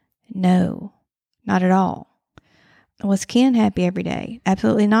day? No, not at all. Was Ken happy every day?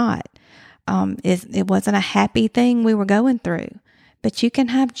 Absolutely not. It wasn't a happy thing we were going through. But you can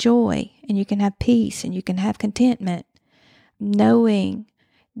have joy, and you can have peace, and you can have contentment, knowing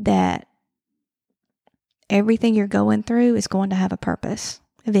that everything you're going through is going to have a purpose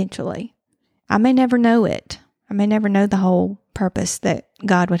eventually. I may never know it. I may never know the whole purpose that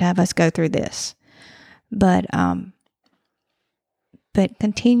God would have us go through this. But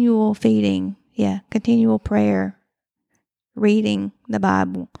continual feeding, continual prayer, reading the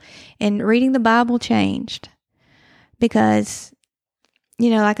Bible. And reading the Bible changed because,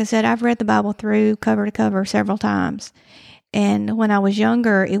 like I said, I've read the Bible through cover to cover several times. And when I was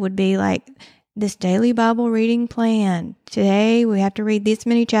younger, it would be like, this daily Bible reading plan. Today we have to read this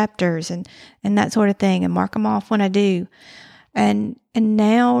many chapters and that sort of thing, and mark them off when I do. And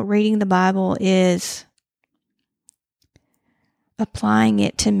now reading the Bible is applying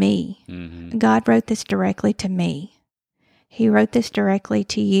it to me. Mm-hmm. God wrote this directly to me. He wrote this directly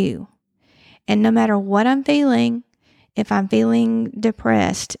to you. And no matter what I'm feeling, if I'm feeling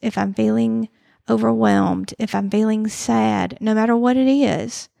depressed, if I'm feeling overwhelmed, if I'm feeling sad, no matter what it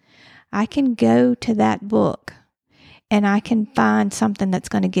is, I can go to that book and I can find something that's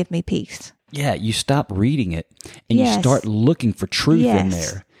going to give me peace. Yeah, you stop reading it and Yes. you start looking for truth in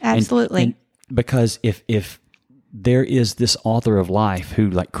there. Absolutely. And because if there is this author of life who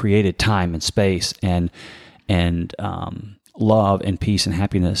like created time and space and love and peace and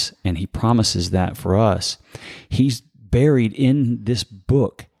happiness, and he promises that for us, he's buried in this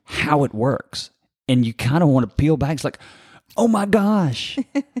book how it works. And you kind of want to peel back. It's like, oh my gosh,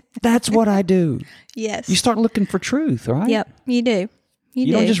 that's what I do. Yes. You start looking for truth, right? Yep, you do.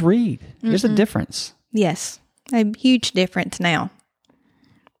 You don't just read. There's a difference. Yes, a huge difference now.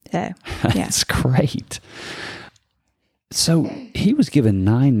 So, yeah. That's great. So he was given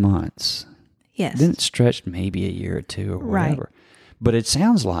 9 months. Yes. Then it stretched maybe a year or two or whatever. Right. But it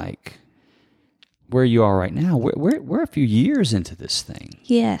sounds like where you are right now, we're a few years into this thing.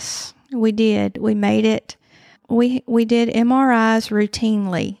 Yes, we did. We made it. We did MRIs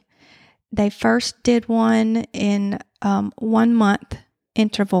routinely. They first did one in 1 month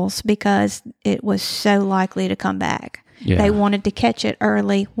intervals because it was so likely to come back. Yeah. They wanted to catch it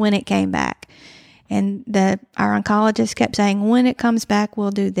early when it came back. And our oncologist kept saying, when it comes back,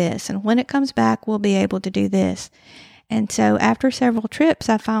 we'll do this. And when it comes back, we'll be able to do this. And so after several trips,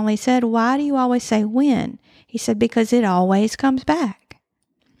 I finally said, why do you always say when? He said, because it always comes back.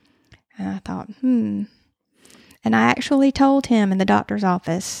 And I thought, And I actually told him in the doctor's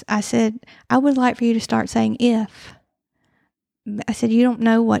office, I said, I would like for you to start saying if. I said, you don't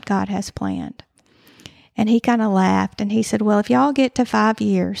know what God has planned. And he kind of laughed and he said, well, if y'all get to 5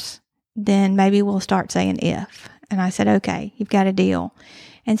 years, then maybe we'll start saying if. And I said, okay, you've got a deal.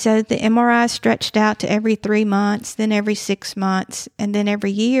 And so the MRI stretched out to every 3 months, then every 6 months, and then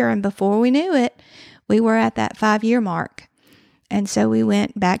every year. And before we knew it, we were at that 5-year mark. And so we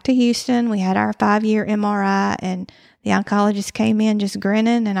went back to Houston. We had our 5-year MRI, and the oncologist came in just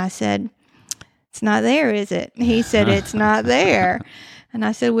grinning. And I said, it's not there, is it? He said, it's not there. And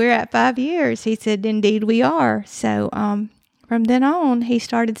I said, we're at 5 years. He said, indeed we are. So from then on, he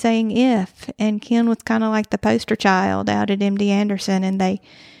started saying if. And Ken was kind of like the poster child out at MD Anderson. And they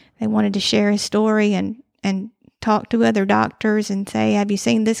wanted to share his story and talk to other doctors and say, have you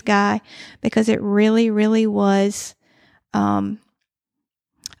seen this guy? Because it really, really was unheard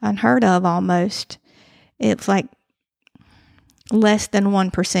of almost. It's like less than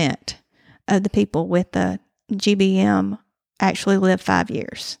 1% of the people with the GBM actually live 5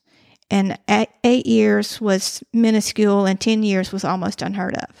 years. And 8 years was minuscule and 10 years was almost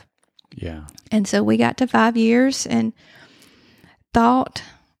unheard of. Yeah. And so we got to 5 years and thought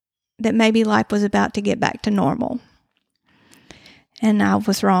that maybe life was about to get back to normal. And I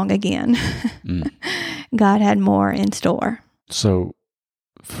was wrong again. God had more in store. So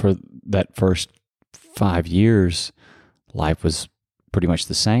for that first 5 years, life was pretty much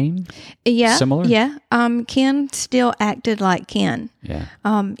the same? Yeah. Similar? Yeah. Ken still acted like Ken. Yeah.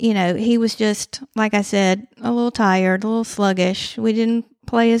 He was just, like I said, a little tired, a little sluggish. We didn't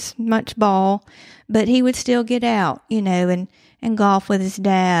play as much ball, but he would still get out, and golf with his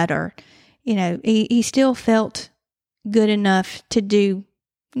dad, or, he still felt good enough to do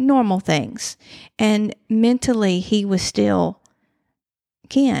normal things. And mentally, he was still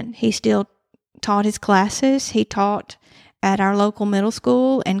Ken. He still taught his classes. He taught at our local middle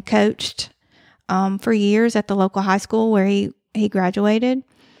school and coached for years at the local high school where he graduated.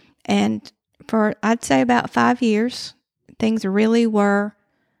 And for, I'd say, about 5 years, things really were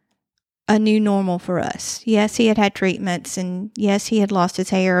a new normal for us. Yes, he had treatments, and yes, he had lost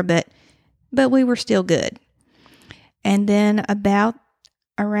his hair, but we were still good. And then about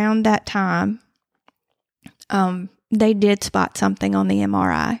around that time, they did spot something on the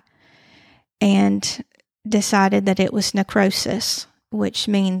MRI and decided that it was necrosis, which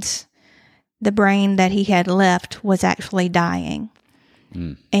means the brain that he had left was actually dying.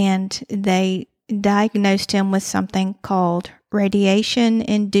 And they diagnosed him with something called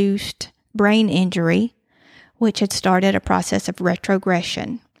radiation-induced brain injury, which had started a process of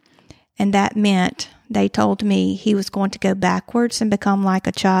retrogression. And that meant, they told me, he was going to go backwards and become like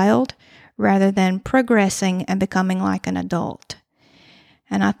a child rather than progressing and becoming like an adult.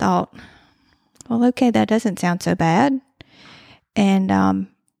 And I thought, well, okay, that doesn't sound so bad. And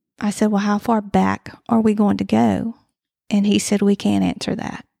I said, well, how far back are we going to go? And he said, we can't answer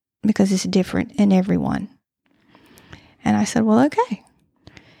that because it's different in everyone. And I said, well, okay.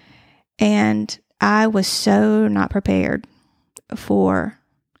 And I was so not prepared for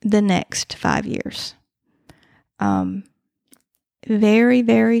the next 5 years. Very,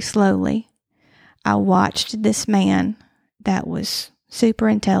 very slowly, I watched this man that was super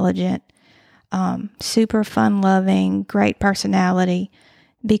intelligent, super fun-loving, great personality,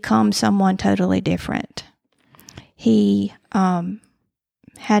 become someone totally different. He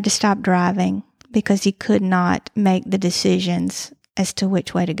had to stop driving because he could not make the decisions as to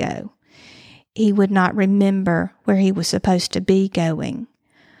which way to go. He would not remember where he was supposed to be going.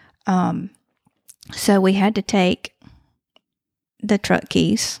 So we had to take the truck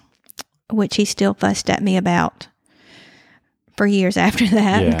keys, which he still fussed at me about for years after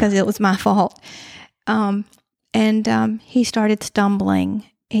that because it was my fault. And he started stumbling.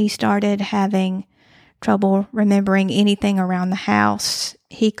 He started having trouble remembering anything around the house.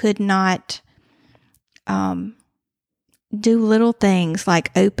 He could not do little things like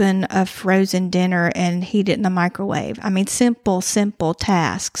open a frozen dinner and heat it in the microwave. I mean, simple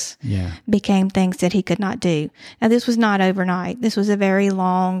tasks became things that he could not do. Now, this was not overnight. This was a very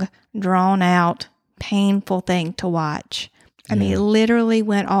long, drawn-out, painful thing to watch. I mean, it literally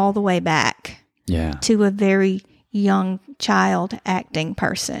went all the way back to a very young child acting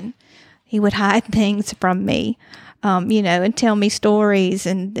person. He would hide things from me, and tell me stories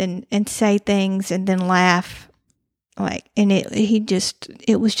and say things and then laugh.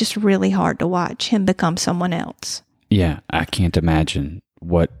 It was just really hard to watch him become someone else. Yeah, I can't imagine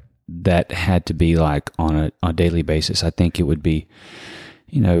what that had to be like on a daily basis. I think it would be,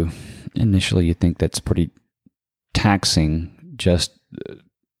 initially you think that's pretty taxing, just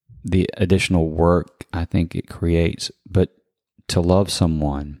the additional work I think it creates. But to love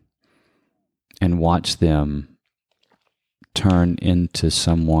someone and watch them turn into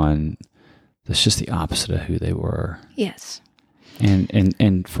someone that's just the opposite of who they were. Yes.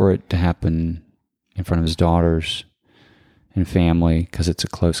 And for it to happen in front of his daughters and family, because it's a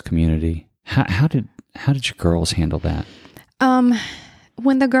close community. How did your girls handle that?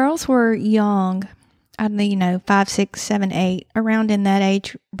 When the girls were young, 5, 6, 7, 8, around in that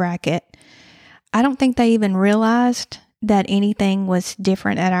age bracket, I don't think they even realized that anything was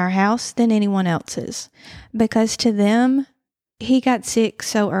different at our house than anyone else's. Because to them, he got sick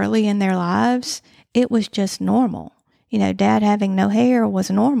so early in their lives, it was just normal. Dad having no hair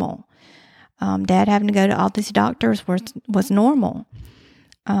was normal. Dad having to go to all these doctors was normal.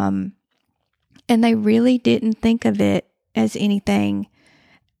 And they really didn't think of it as anything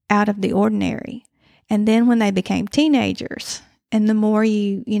out of the ordinary. And then when they became teenagers, and the more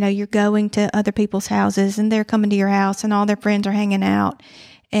you're going to other people's houses and they're coming to your house and all their friends are hanging out.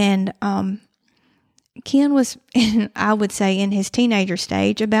 And Ken was, I would say, in his teenager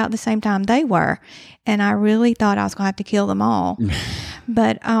stage about the same time they were. And I really thought I was going to have to kill them all.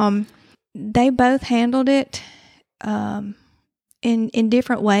 But they both handled it in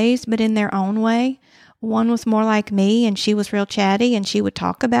different ways, but in their own way. One was more like me, and she was real chatty, and she would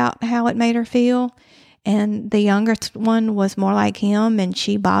talk about how it made her feel. And the younger one was more like him, and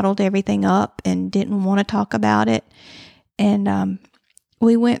she bottled everything up and didn't want to talk about it. And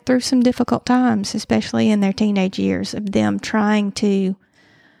we went through some difficult times, especially in their teenage years, of them trying to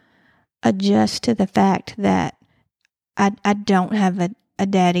adjust to the fact that I don't have a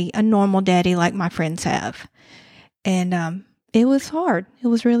daddy, a normal daddy like my friends have. And it was hard. It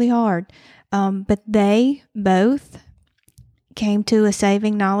was really hard. But they both came to a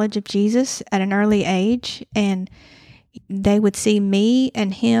saving knowledge of Jesus at an early age, and they would see me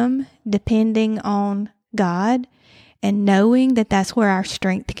and him depending on God and knowing that that's where our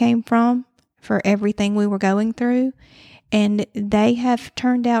strength came from for everything we were going through. And they have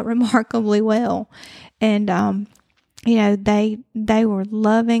turned out remarkably well. And, they were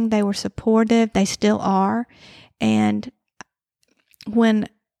loving, they were supportive, they still are. And when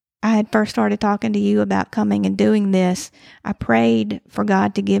I had first started talking to you about coming and doing this, I prayed for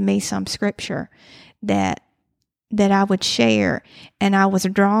God to give me some scripture that I would share. And I was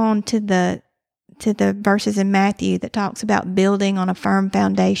drawn to the verses in Matthew that talks about building on a firm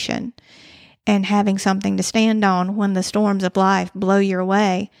foundation and having something to stand on when the storms of life blow your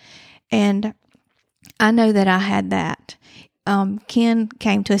way. And I know that I had that. Ken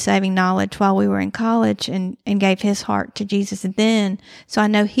came to a saving knowledge while we were in college and gave his heart to Jesus then. So I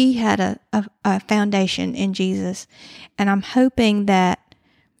know he had a foundation in Jesus. And I'm hoping that,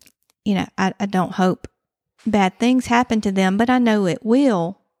 I don't hope bad things happen to them, but I know it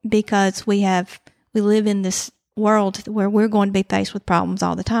will, because we live in this world where we're going to be faced with problems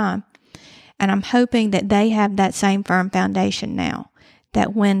all the time. And I'm hoping that they have that same firm foundation now,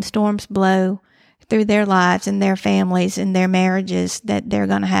 that when storms blow through their lives and their families and their marriages, that they're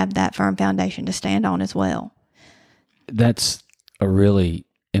going to have that firm foundation to stand on as well. That's a really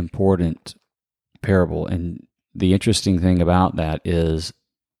important parable. And the interesting thing about that is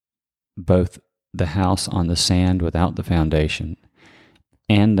both the house on the sand without the foundation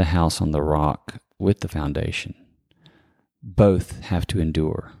and the house on the rock with the foundation both have to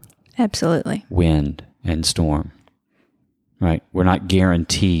endure. Absolutely. Wind and storm, right? We're not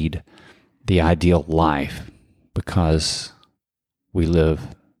guaranteed the ideal life because we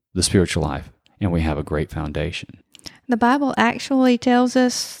live the spiritual life and we have a great foundation. The Bible actually tells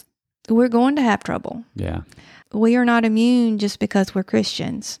us we're going to have trouble. Yeah. We are not immune just because we're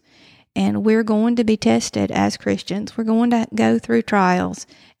Christians. And we're going to be tested as Christians. We're going to go through trials,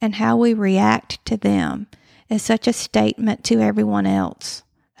 and how we react to them is such a statement to everyone else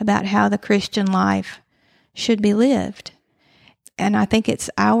about how the Christian life should be lived. And I think it's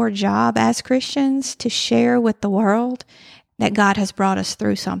our job as Christians to share with the world that God has brought us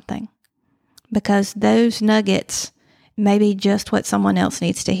through something, because those nuggets may be just what someone else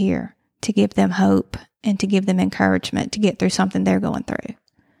needs to hear to give them hope and to give them encouragement to get through something they're going through.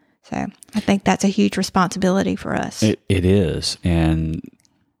 So I think that's a huge responsibility for us. It is. And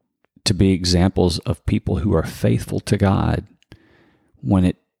to be examples of people who are faithful to God when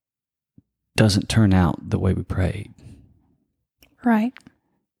it doesn't turn out the way we prayed. Right.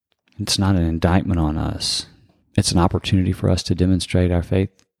 It's not an indictment on us. It's an opportunity for us to demonstrate our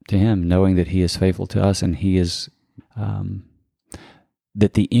faith to Him, knowing that He is faithful to us and He is,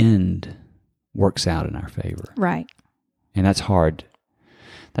 that the end works out in our favor. Right. And that's hard.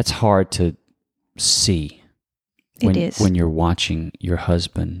 That's hard to see. It is. When you're watching your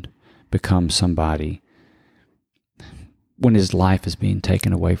husband become somebody, when his life is being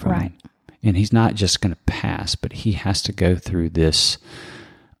taken away from him. And he's not just going to pass, but he has to go through this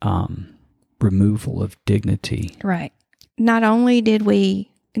removal of dignity. Right. Not only did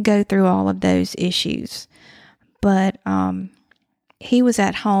we go through all of those issues, but he was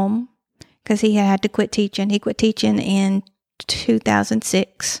at home because he had to quit teaching. He quit teaching in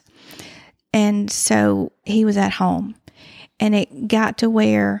 2006. And so he was at home. And it got to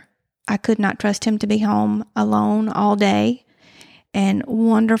where I could not trust him to be home alone all day. And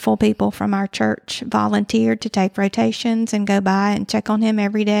wonderful people from our church volunteered to take rotations and go by and check on him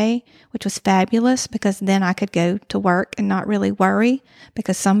every day, which was fabulous because then I could go to work and not really worry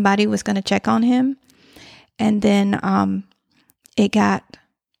because somebody was going to check on him. And then it got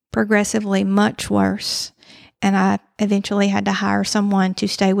progressively much worse. And I eventually had to hire someone to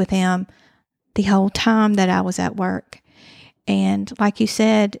stay with him the whole time that I was at work. And like you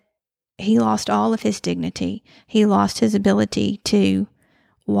said, he lost all of his dignity. He lost his ability to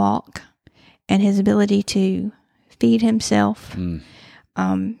walk and his ability to feed himself,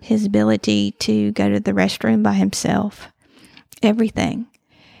 his ability to go to the restroom by himself, everything.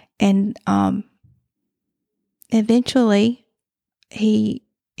 And eventually he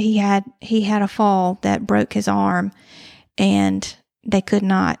had a fall that broke his arm, and they could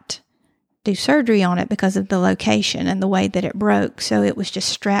not do surgery on it because of the location and the way that it broke. So it was just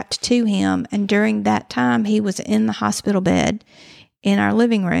strapped to him. And during that time, he was in the hospital bed in our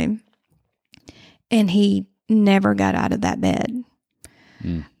living room, and he never got out of that bed.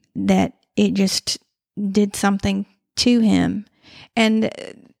 That it just did something to him. And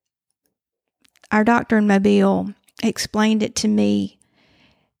our doctor in Mobile explained it to me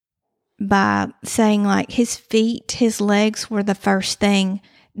by saying, like, his feet, his legs were the first thing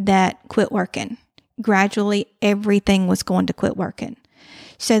that quit working. Gradually, everything was going to quit working.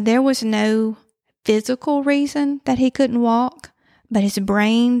 So there was no physical reason that he couldn't walk, but his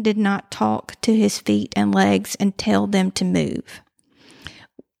brain did not talk to his feet and legs and tell them to move.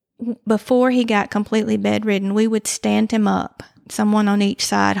 Before he got completely bedridden, we would stand him up, someone on each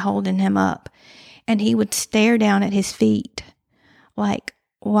side holding him up, and he would stare down at his feet like,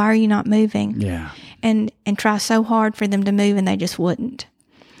 why are you not moving? Yeah. And try so hard for them to move, and they just wouldn't.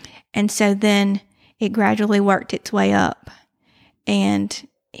 And so then it gradually worked its way up, and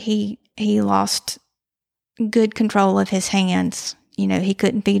he lost good control of his hands. You know, he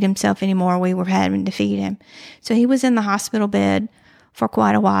couldn't feed himself anymore. We were having to feed him. So he was in the hospital bed for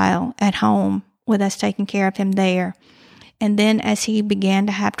quite a while at home with us taking care of him there. And then as he began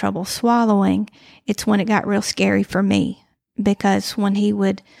to have trouble swallowing, it's when it got real scary for me, because when he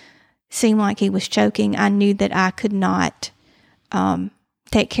would seem like he was choking, I knew that I could not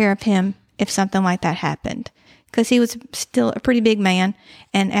take care of him if something like that happened, because he was still a pretty big man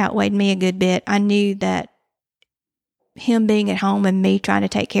and outweighed me a good bit. I knew that him being at home and me trying to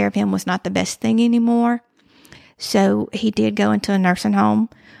take care of him was not the best thing anymore. So he did go into a nursing home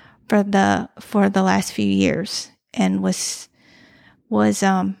for the last few years, and was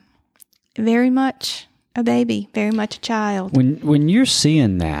very much a baby, very much a child. When you're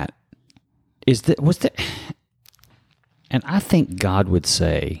seeing that, was that, and I think God would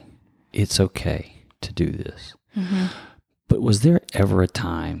say it's okay to do this. Mm-hmm. But was there ever a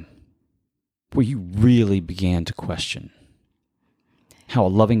time where you really began to question how a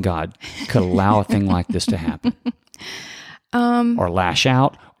loving God could allow a thing like this to happen? Or lash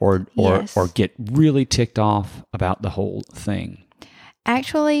out, or yes. or get really ticked off about the whole thing?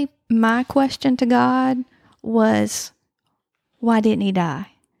 Actually, my question to God was, why didn't he die?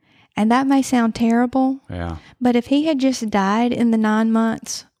 And that may sound terrible, yeah. But if he had just died in the 9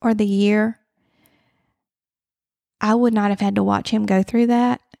 months or the year, I would not have had to watch him go through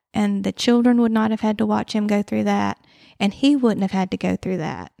that, and the children would not have had to watch him go through that, and he wouldn't have had to go through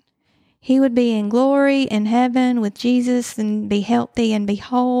that. He would be in glory in heaven with Jesus and be healthy and be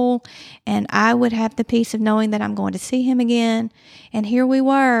whole, and I would have the peace of knowing that I'm going to see him again. And here we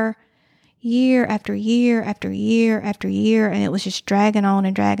were, year after year after year after year, and it was just dragging on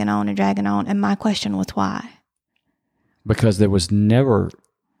and dragging on and dragging on. And my question was why? Because there was never,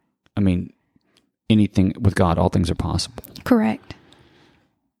 anything with God, all things are possible. Correct.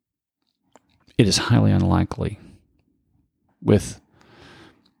 It is highly unlikely with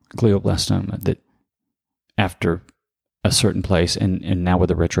glioblastoma that after a certain place, and now with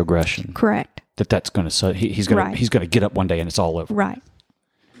a retrogression, correct, that's going to he's going to get up one day and it's all over. Right.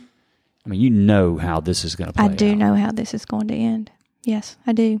 You know how this is going to play out. I do know how this is going to end. Yes,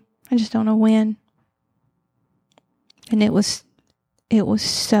 I do. I just don't know when. And it was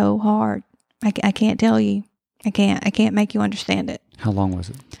so hard. I can't tell you. I can't make you understand it. How long was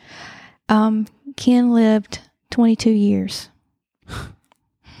it? Ken lived 22 years.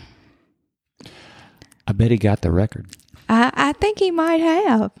 I bet he got the record. I think he might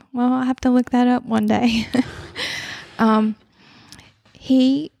have. Well, I'll have to look that up one day.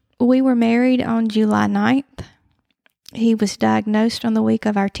 We were married on July 9th. He was diagnosed on the week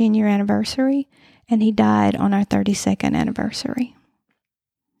of our 10-year anniversary, and he died on our 32nd anniversary.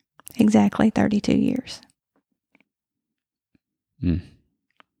 Exactly 32 years. Mm.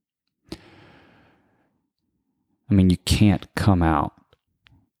 You can't come out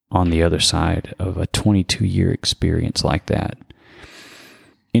on the other side of a 22-year experience like that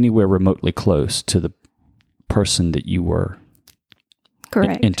anywhere remotely close to the person that you were.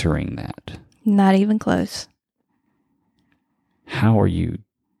 Correct. Entering that. Not even close. How are you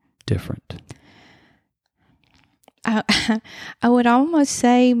different? I would almost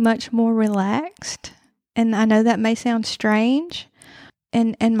say much more relaxed. And I know that may sound strange.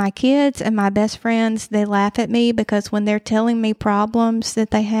 And my kids and my best friends, they laugh at me because when they're telling me problems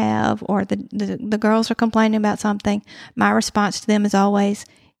that they have, or the girls are complaining about something, my response to them is always,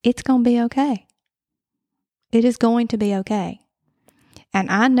 it's going to be okay. It is going to be okay. And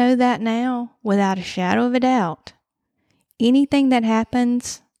I know that now without a shadow of a doubt. Anything that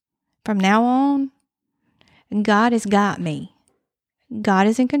happens from now on, God has got me. God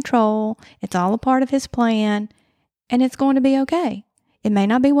is in control. It's all a part of his plan, and it's going to be okay. It may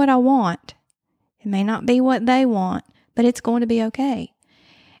not be what I want. It may not be what they want, but it's going to be okay.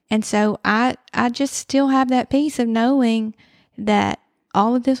 And so I just still have that peace of knowing that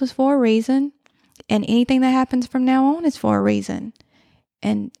all of this was for a reason, and anything that happens from now on is for a reason.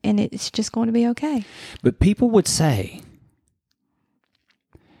 And it's just going to be okay. But people would say,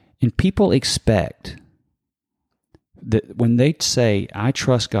 and people expect that when they say, I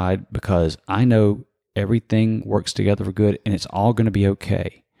trust God because I know everything works together for good and it's all going to be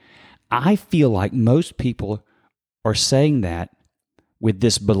okay. I feel like most people are saying that with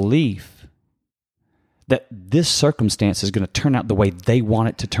this belief that this circumstance is going to turn out the way they want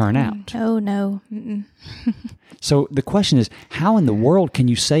it to turn out. Oh, no. So the question is, how in the world can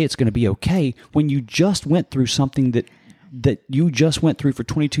you say it's going to be okay when you just went through something that you just went through for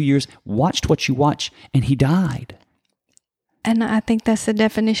 22 years, watched what you watched, and he died? And I think that's the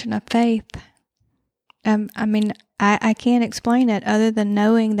definition of faith. I can't explain it other than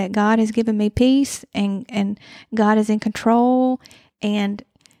knowing that God has given me peace and God is in control, and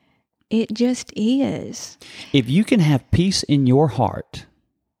it just is. If you can have peace in your heart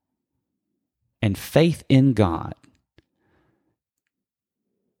and faith in God,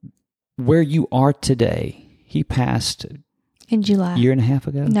 where you are today, he passed in July. A year and a half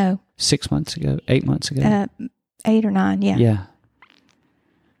ago? No. 6 months ago? 8 months ago? 8 or 9, yeah. Yeah.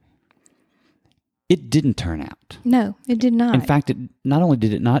 It didn't turn out. No, it did not. In fact, not only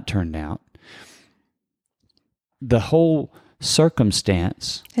did it not turn out, the whole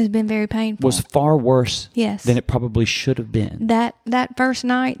circumstance Has been very painful. was far worse Yes. than it probably should have been. That first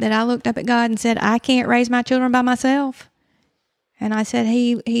night that I looked up at God and said, I can't raise my children by myself. And I said,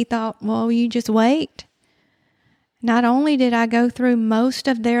 he thought, well, you just wait. Not only did I go through most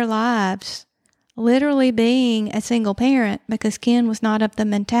of their lives literally being a single parent because Ken was not of the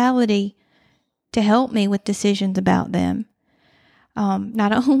mentality to help me with decisions about them.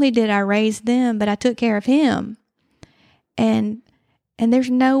 Not only did I raise them, but I took care of him. And there's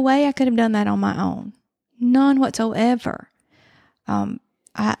no way I could have done that on my own. None whatsoever.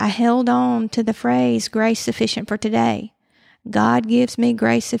 I held on to the phrase, grace sufficient for today. God gives me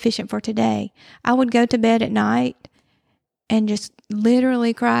grace sufficient for today. I would go to bed at night and just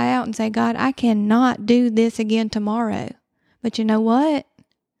literally cry out and say, God, I cannot do this again tomorrow. But you know what?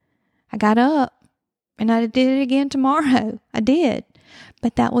 I got up and I did it again tomorrow. I did.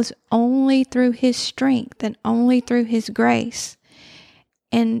 But that was only through his strength and only through his grace.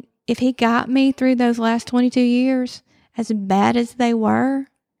 And if he got me through those last 22 years, as bad as they were,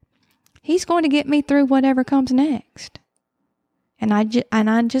 he's going to get me through whatever comes next. And I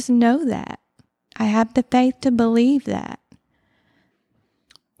just know that. I have the faith to believe that.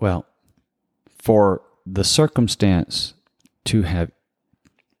 Well, for the circumstance to have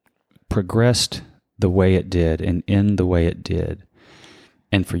progressed the way it did and end the way it did,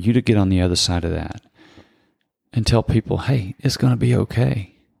 and for you to get on the other side of that and tell people, hey, it's going to be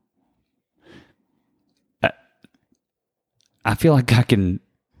okay. I feel like I can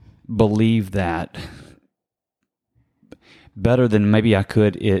believe that better than maybe I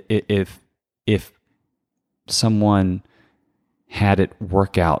could if someone had it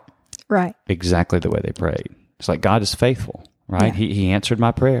work out right exactly the way they prayed. It's like God is faithful, right? Yeah. He answered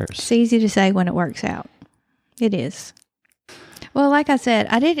my prayers. It's easy to say when it works out. It is. Well, like I said,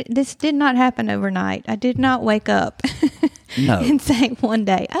 this did not happen overnight. I did not wake up No. and say one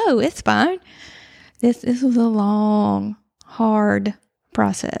day, oh, it's fine. This was a long, hard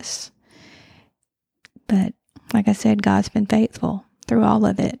process. But like I said, God's been faithful through all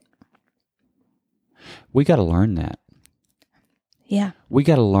of it. We got to learn that. Yeah. We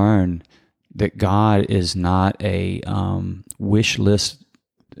got to learn that God is not a wish list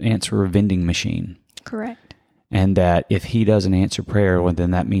answer vending machine. Correct. And that if he doesn't answer prayer, well,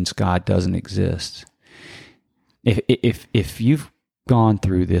 then that means God doesn't exist. If you've gone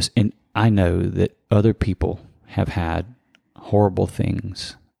through this, and I know that other people have had horrible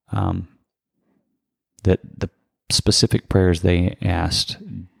things, that the specific prayers they asked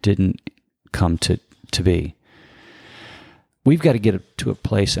didn't come to be. We've got to get to a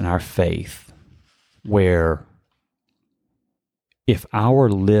place in our faith where if our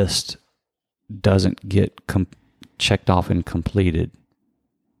list doesn't get checked off and completed,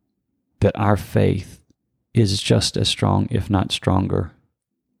 that our faith is just as strong, if not stronger,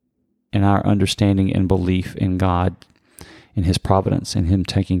 in our understanding and belief in God, in his providence, and him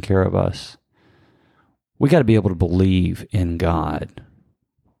taking care of us. We got to be able to believe in God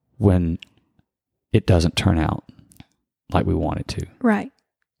when it doesn't turn out like we want it to. Right.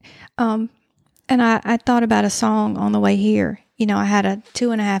 And I thought about a song on the way here. You know, I had a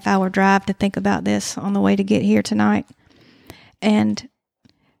 2.5 hour drive to think about this on the way to get here tonight. And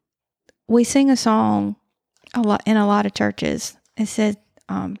we sing a song a lot in a lot of churches. It says,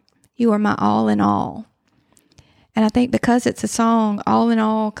 you are my all in all. And I think because it's a song, all in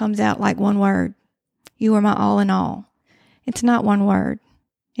all comes out like one word. You are my all in all. It's not one word.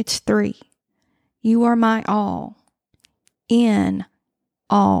 It's 3. You are my all in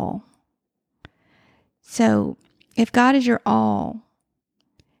all. So if God is your all,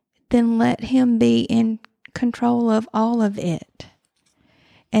 then let him be in control of all of it.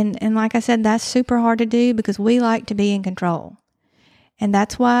 And like I said, that's super hard to do because we like to be in control. And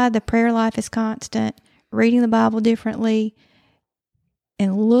that's why the prayer life is constant, reading the Bible differently,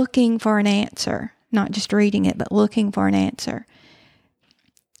 and looking for an answer, not just reading it, but looking for an answer.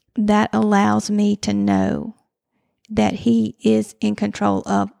 That allows me to know that he is in control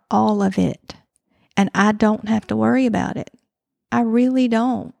of all of it. And I don't have to worry about it. I really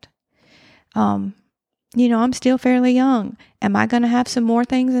don't. You know, I'm still fairly young. Am I going to have some more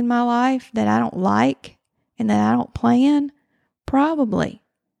things in my life that I don't like and that I don't plan? Probably.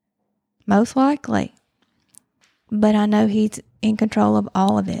 Most likely. But I know he's in control of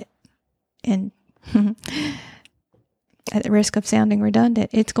all of it. And at the risk of sounding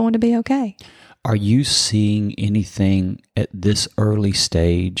redundant, it's going to be okay. Are you seeing anything at this early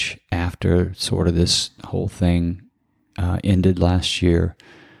stage after sort of this whole thing ended last year?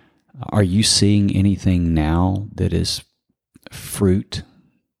 Are you seeing anything now that is fruit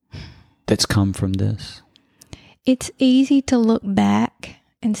that's come from this? It's easy to look back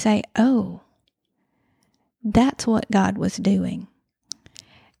and say, oh, that's what God was doing.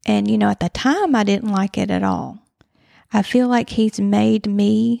 And, at the time, I didn't like it at all. I feel like He's made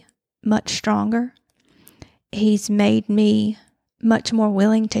me much stronger. He's made me much more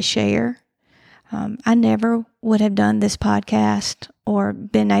willing to share. I never would have done this podcast or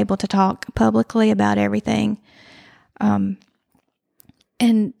been able to talk publicly about everything. And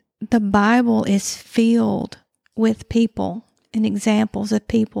the Bible is filled with people and examples of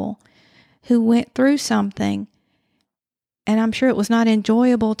people who went through something. And I'm sure it was not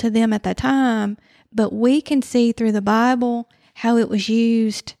enjoyable to them at the time, but we can see through the Bible how it was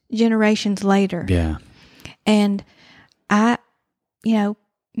used generations later. Yeah. And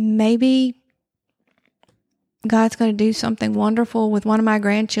maybe God's going to do something wonderful with one of my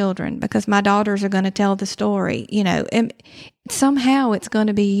grandchildren because my daughters are going to tell the story, and somehow it's going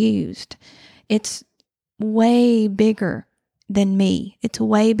to be used. It's way bigger than me. It's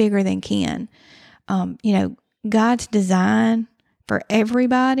way bigger than Ken. God's design for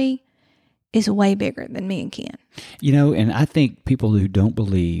everybody is way bigger than me and Ken. And I think people who don't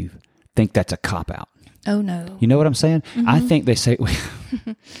believe think that's a cop-out. Oh, no. You know what I'm saying? Mm-hmm. I think they say,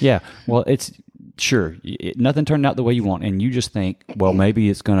 yeah, well, it's sure, nothing turned out the way you want. And you just think, well, maybe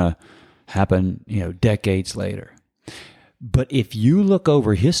it's going to happen, decades later. But if you look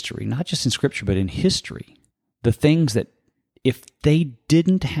over history, not just in Scripture, but in history, the things that if they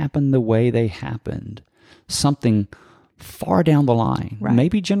didn't happen the way they happened, something far down the line, right.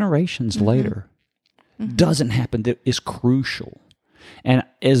 maybe generations later, doesn't happen that is crucial. And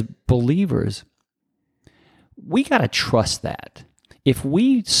as believers, we got to trust that. If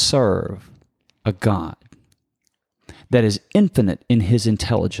we serve a God that is infinite in His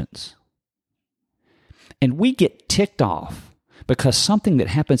intelligence, and we get ticked off because something that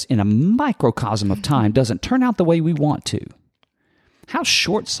happens in a microcosm of time doesn't turn out the way we want to, how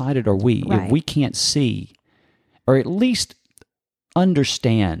short-sighted are we right. if we can't see or at least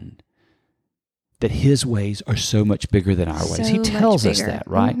understand that His ways are so much bigger than our ways? He tells us that,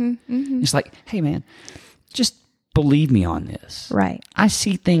 right? It's like, hey, man, just believe me on this. Right. I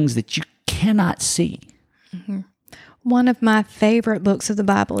see things that you cannot see. One of my favorite books of the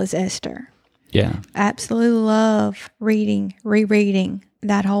Bible is Esther. Yeah. I absolutely love rereading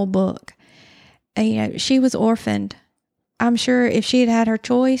that whole book. And, she was orphaned. I'm sure if she had had her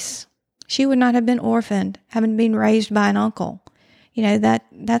choice, she would not have been orphaned, having been raised by an uncle.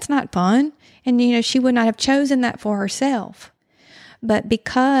 That's not fun. And, she would not have chosen that for herself. But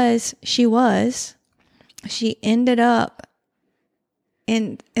because she ended up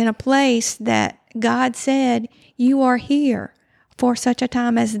in a place that God said, you are here for such a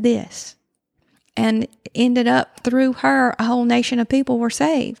time as this. And ended up through her, a whole nation of people were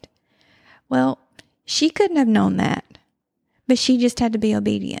saved. Well, she couldn't have known that, but she just had to be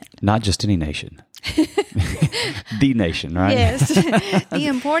obedient. Not just any nation. The nation, right? Yes, the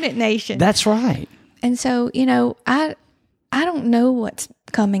important nation. That's right. And so, I don't know what's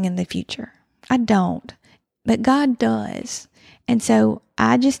coming in the future. I don't, but God does. And so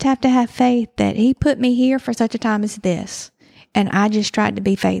I just have to have faith that He put me here for such a time as this. And I just tried to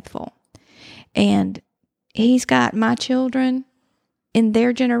be faithful. And He's got my children in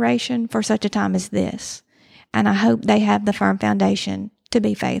their generation for such a time as this. And I hope they have the firm foundation to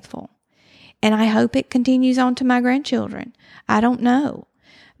be faithful. And I hope it continues on to my grandchildren. I don't know.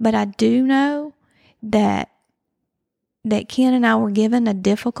 But I do know that Ken and I were given a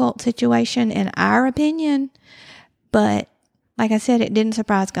difficult situation in our opinion. But like I said, it didn't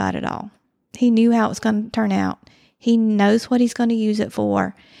surprise God at all. He knew how it was going to turn out. He knows what He's going to use it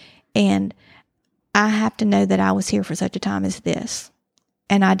for. And I have to know that I was here for such a time as this.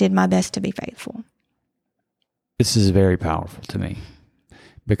 And I did my best to be faithful. This is very powerful to me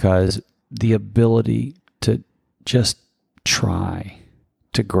because the ability to just try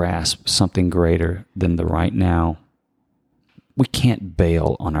to grasp something greater than the right now, we can't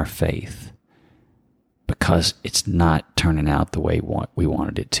bail on our faith because it's not turning out the way we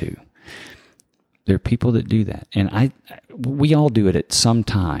wanted it to. There are people that do that. And we all do it at some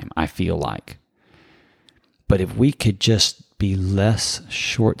time, I feel like. But if we could just be less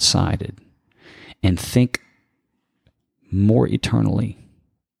short-sighted and think more eternally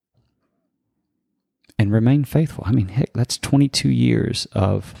and remain faithful. I mean, heck, that's 22 years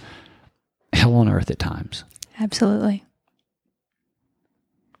of hell on earth at times. Absolutely.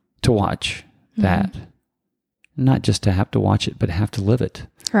 To watch that. Not just to have to watch it, but have to live it.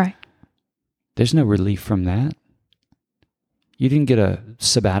 Right. There's no relief from that. You didn't get a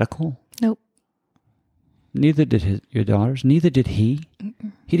sabbatical. Nope. Neither did your daughters. Neither did he.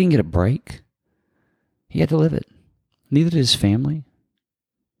 Mm-mm. He didn't get a break. He had to live it. Neither did his family.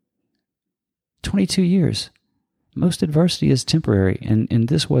 22 years. Most adversity is temporary, and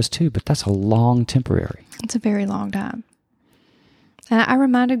this was too, but that's a long temporary. It's a very long time. And I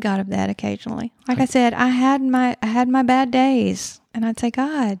reminded God of that occasionally. Like I said, I had my bad days, and I'd say,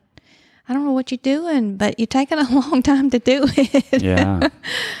 God, I don't know what you're doing, but you're taking a long time to do it. Yeah.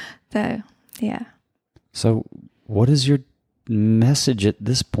 So, yeah. So what is your message at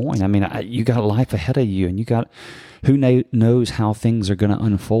this point? I mean, you got life ahead of you, and you got, who knows how things are going to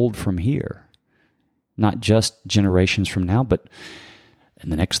unfold from here? Not just generations from now, but in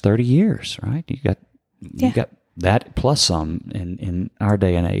the next 30 years, right? You got that plus some in our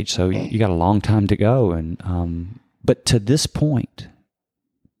day and age. So you got a long time to go. And but to this point,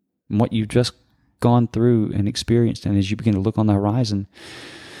 what you've just gone through and experienced, and as you begin to look on the horizon,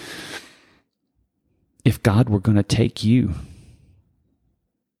 if God were going to take you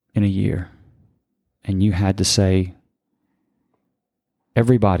in a year and you had to say,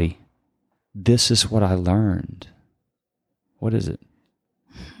 everybody, this is what I learned, what is it?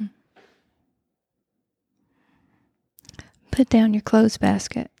 Put down your clothes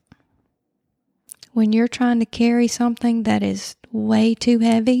basket. When you're trying to carry something that is way too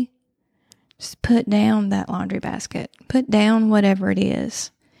heavy, just put down that laundry basket. Put down whatever it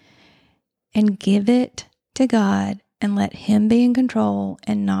is and give it to God and let Him be in control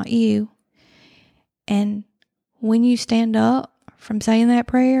and not you. And when you stand up from saying that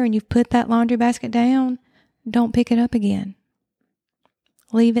prayer and you've put that laundry basket down, don't pick it up again.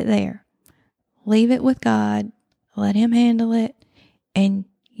 Leave it there. Leave it with God. Let Him handle it. And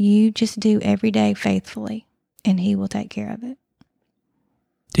you just do every day faithfully, and He will take care of it.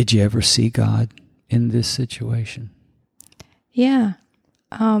 Did you ever see God in this situation? Yeah.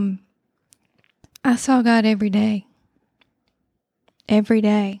 I saw God every day. Every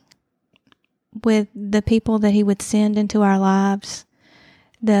day. With the people that He would send into our lives,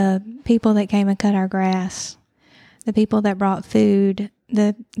 the people that came and cut our grass, the people that brought food,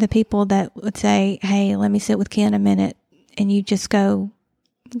 the people that would say, hey, let me sit with Ken a minute, and you just go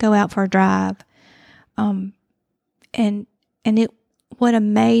out for a drive. And it, what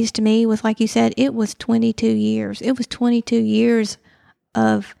amazed me was, like you said, it was 22 years. It was 22 years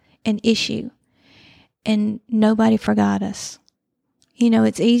of an issue, and nobody forgot us. You know,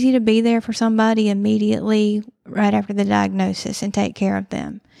 it's easy to be there for somebody immediately right after the diagnosis and take care of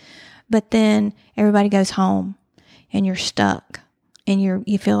them. But then everybody goes home and you're stuck and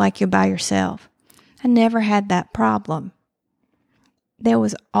you feel like you're by yourself. I never had that problem. There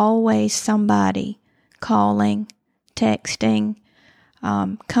was always somebody calling, texting,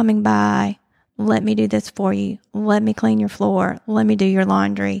 coming by, let me do this for you, let me clean your floor, let me do your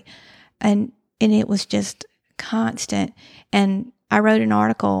laundry. And it was just constant. And I wrote an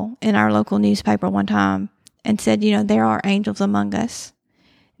article in our local newspaper one time and said, you know, there are angels among us.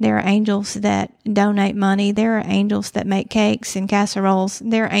 There are angels that donate money. There are angels that make cakes and casseroles.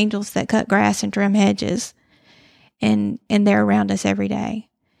 There are angels that cut grass and trim hedges. And they're around us every day.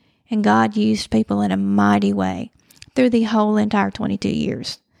 And God used people in a mighty way through the whole entire 22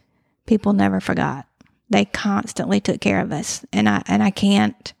 years. People never forgot. They constantly took care of us. And I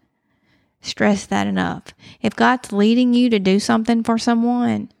can't stress that enough. If God's leading you to do something for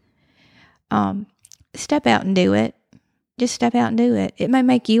someone, step out and do it. Just step out and do it. It may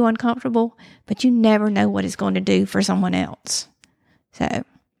make you uncomfortable, but you never know what it's going to do for someone else. So,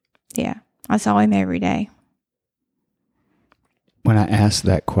 yeah, I saw Him every day. When I ask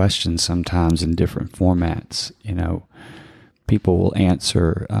that question sometimes in different formats, you know, people will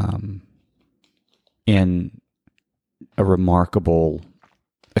answer in a remarkable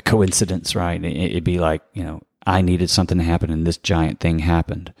a coincidence, right? It'd be like, you know, I needed something to happen and this giant thing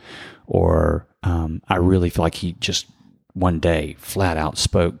happened. Or I really feel like He just one day flat out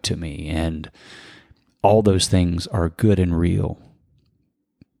spoke to me. And all those things are good and real.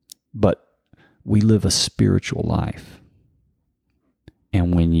 But we live a spiritual life.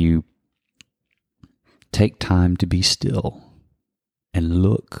 And when you take time to be still and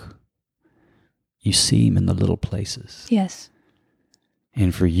look, you see Him in the little places. Yes.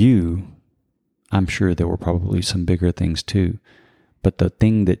 And for you, I'm sure there were probably some bigger things too. But the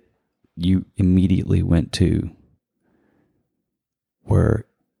thing that you immediately went to were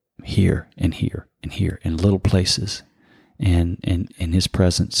here and here and here in little places, and His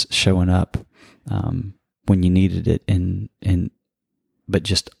presence showing up when you needed it, but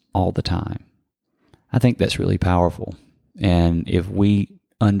just all the time. I think that's really powerful. And if we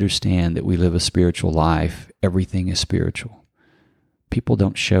understand that we live a spiritual life, everything is spiritual. People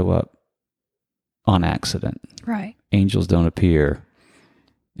don't show up on accident. Right. Angels don't appear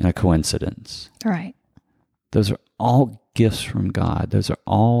in a coincidence. Right. Those are all gifts from God. Those are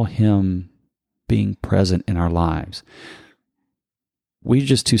all Him being present in our lives. We're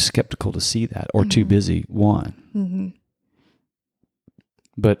just too skeptical to see that, or too busy, one.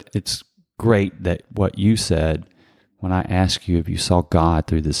 But it's great that what you said, when I asked you if you saw God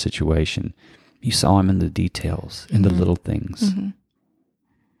through this situation, you saw Him in the details, in the little things.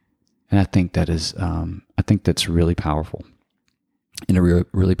 And I think that is, I think that's really powerful, and a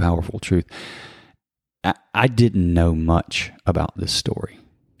really powerful truth. I didn't know much about this story.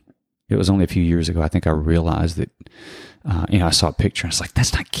 It was only a few years ago, I think I realized that, I saw a picture and I was like,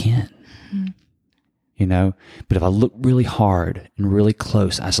 that's not Ken. But if I look really hard and really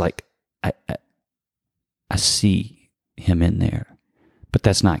close, I was like, I see him in there, but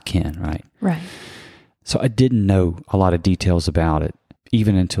that's not Ken, right? Right. So I didn't know a lot of details about it,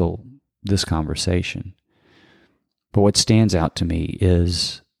 even until this conversation. But what stands out to me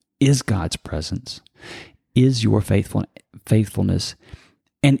is God's presence, is your faithfulness,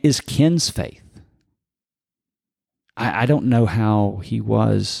 and is Ken's faith. I don't know how he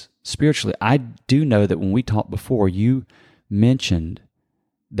was spiritually. I do know that when we talked before, you mentioned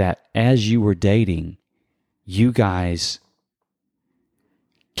that as you were dating, you guys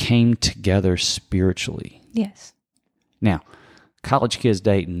came together spiritually. Yes. Now, college kids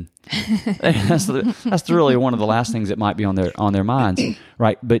dating, that's really one of the last things that might be on their minds,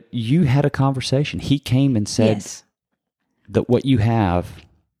 right? But you had a conversation. He came and said, yes, that what you have,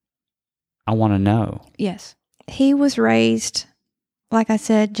 I want to know. Yes. He was raised, like I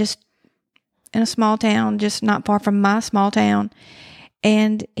said, just in a small town, just not far from my small town.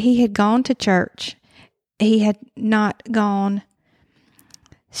 And he had gone to church. He had not gone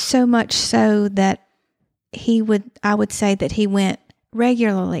so much so that I would say that he went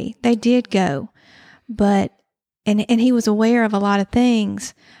regularly. They did go, but, and he was aware of a lot of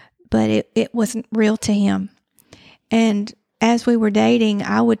things, but it wasn't real to him. And as we were dating,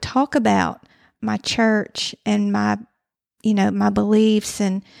 I would talk about my church and my beliefs,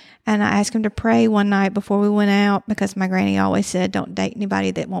 and I asked him to pray one night before we went out, because my granny always said, don't date anybody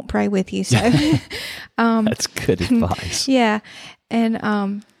that won't pray with you. So that's good advice. Yeah.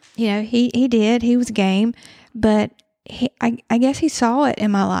 And, he did, he was game, but I guess he saw it in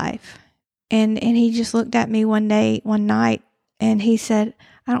my life. And he just looked at me one night, and he said,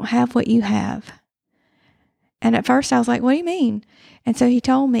 I don't have what you have. And at first I was like, what do you mean? And so he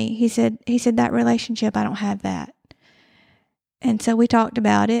told me, he said, that relationship, I don't have that. And so we talked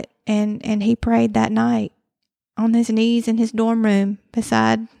about it, and he prayed that night on his knees in his dorm room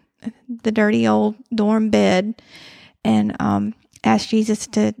beside the dirty old dorm bed, and asked Jesus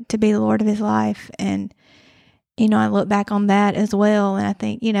to be the Lord of his life. And, I look back on that as well, and I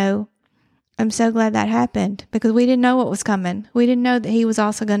think, I'm so glad that happened, because we didn't know what was coming. We didn't know that he was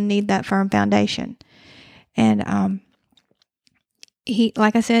also going to need that firm foundation. And he,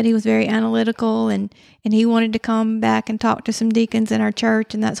 like I said, he was very analytical, and he wanted to come back and talk to some deacons in our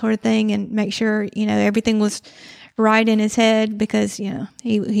church and that sort of thing, and make sure, everything was right in his head, because,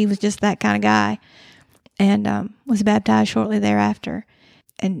 he was just that kind of guy, and was baptized shortly thereafter.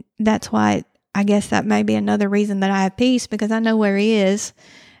 And that's why I guess that may be another reason that I have peace, because I know where he is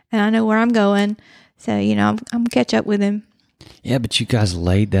and I know where I'm going. So, I'm going to catch up with him. Yeah, but you guys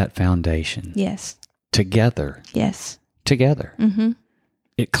laid that foundation. Yes. Together. Yes. Together. Mm-hmm.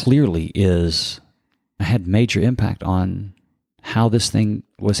 It clearly had major impact on how this thing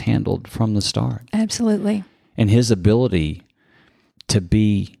was handled from the start. Absolutely. And his ability to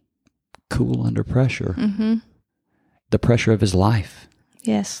be cool under pressure, the pressure of his life.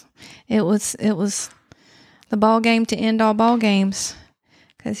 Yes. It was the ball game to end all ball games.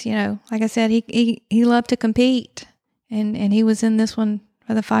 Because, like I said, he loved to compete, and he was in this one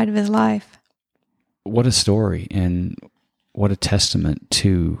for the fight of his life. What a story, and what a testament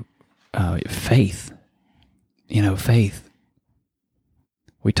to faith. Faith.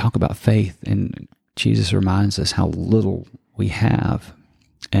 We talk about faith, and Jesus reminds us how little we have,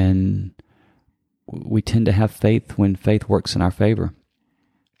 and we tend to have faith when faith works in our favor,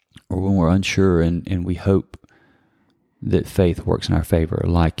 or when we're unsure, and we hope that faith works in our favor,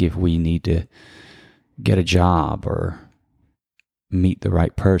 like if we need to get a job, or meet the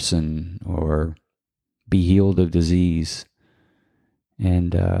right person, or be healed of disease.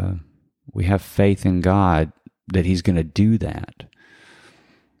 And we have faith in God that He's going to do that.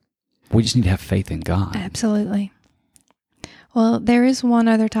 We just need to have faith in God. Absolutely. Well, there is one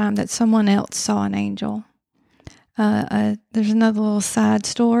other time that someone else saw an angel. There's another little side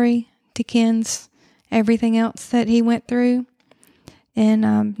story to Ken's everything else that he went through. In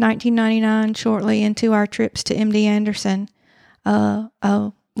 1999, shortly into our trips to MD Anderson,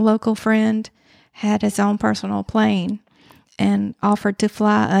 a local friend had his own personal plane and offered to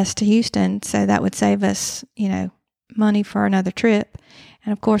fly us to Houston, so that would save us, money for another trip.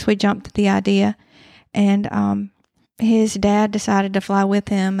 And of course, we jumped at the idea, and his dad decided to fly with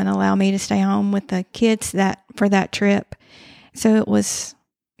him and allow me to stay home with the kids for that trip. So it was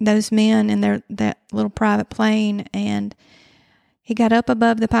those men in that little private plane, and he got up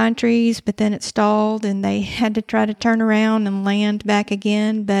above the pine trees, but then it stalled, and they had to try to turn around and land back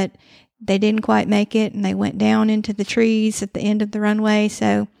again, but they didn't quite make it, and they went down into the trees at the end of the runway.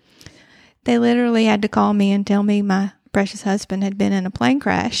 So they literally had to call me and tell me my precious husband had been in a plane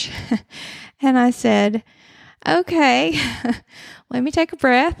crash. And I said, okay, let me take a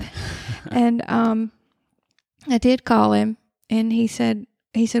breath. And I did call him, and he said,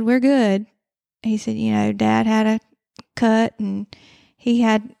 we're good. He said, Dad had a cut, and he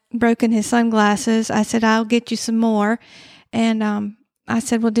had broken his sunglasses. I said, I'll get you some more. And I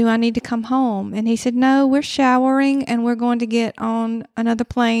said, well, do I need to come home? And he said, no, we're showering, and we're going to get on another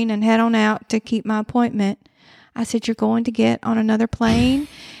plane and head on out to keep my appointment. I said, you're going to get on another plane?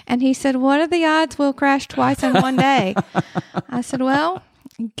 And he said, what are the odds we'll crash twice in one day? I said, well,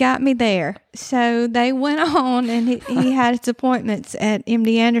 you got me there. So they went on, and he had his appointments at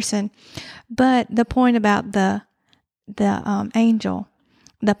MD Anderson. But the point about the angel,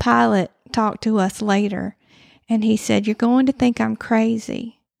 the pilot talked to us later, and he said, you're going to think I'm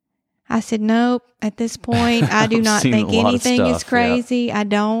crazy. I said, nope, at this point, I do not think anything is crazy. Yeah. I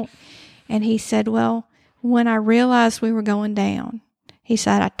don't. And he said, well, when I realized we were going down, he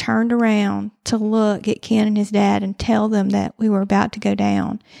said, I turned around to look at Ken and his dad and tell them that we were about to go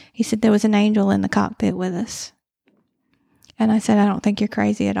down. He said, there was an angel in the cockpit with us. And I said, I don't think you're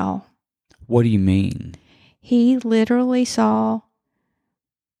crazy at all. What do you mean? He literally saw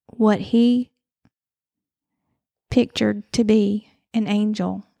what he pictured to be an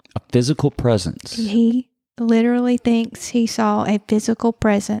angel. A physical presence. He literally thinks he saw a physical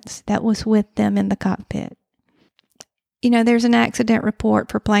presence that was with them in the cockpit. There's an accident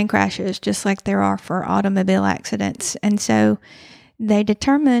report for plane crashes, just like there are for automobile accidents. And so they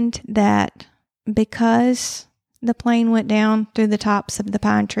determined that because the plane went down through the tops of the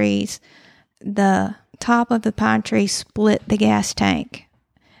pine trees, the top of the pine tree split the gas tank,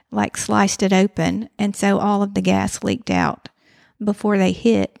 like sliced it open. And so all of the gas leaked out before they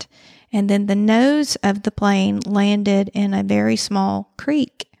hit. And then the nose of the plane landed in a very small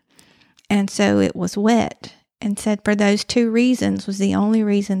creek. And so it was wet. And said for those two reasons was the only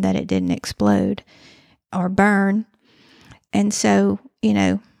reason that it didn't explode or burn. And so,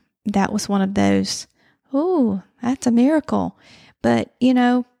 that was one of those, oh, that's a miracle. But,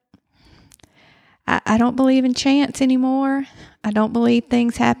 I don't believe in chance anymore. I don't believe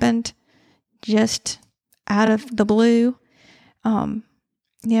things happened just out of the blue.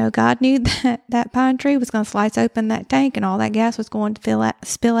 God knew that pine tree was going to slice open that tank, and all that gas was going to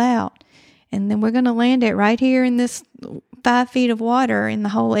spill out. And then we're going to land it right here in this 5 feet of water in the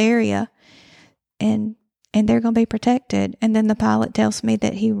whole area. And they're going to be protected. And then the pilot tells me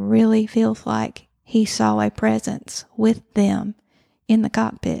that he really feels like he saw a presence with them in the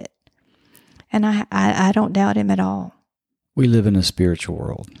cockpit. And I don't doubt him at all. We live in a spiritual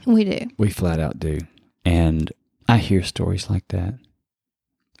world. We do. We flat out do. And I hear stories like that.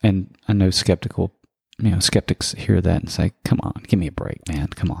 And I know skeptics hear that and say, come on, give me a break, man.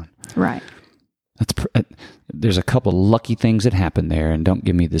 Come on. Right. There's a couple of lucky things that happen there, and don't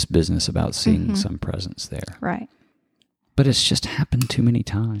give me this business about seeing some presence there. Right. But it's just happened too many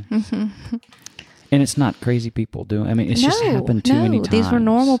times. Mm-hmm. And it's not crazy people doing it. I mean, it's just happened too many times. These were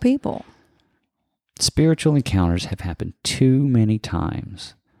normal people. Spiritual encounters have happened too many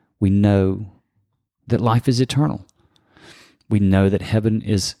times. We know that life is eternal. We know that heaven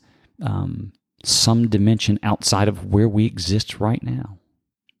is some dimension outside of where we exist right now.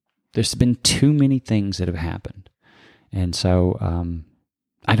 There's been too many things that have happened. And so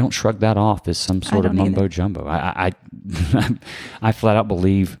I don't shrug that off as some sort of mumbo jumbo. I flat out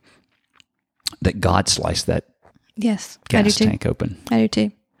believe that God sliced that gas tank open. I do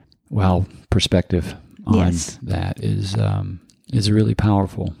too. Well, perspective on that is really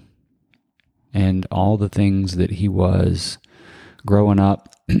powerful. And all the things that he was growing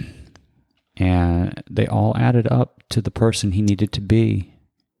up, and they all added up to the person he needed to be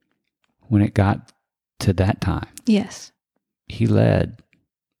when it got to that time. Yes. He led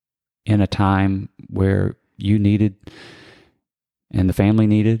in a time where you needed, and the family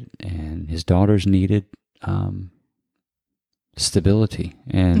needed, and his daughters needed stability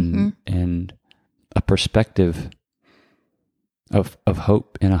and a perspective of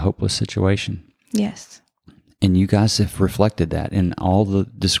hope in a hopeless situation. Yes. And you guys have reflected that in all the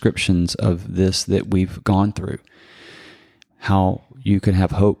descriptions of this that we've gone through. How you can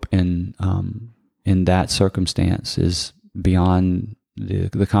have hope in that circumstance is beyond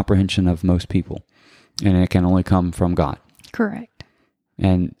the comprehension of most people. And it can only come from God. Correct.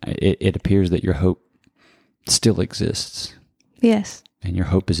 And it appears that your hope still exists. Yes. And your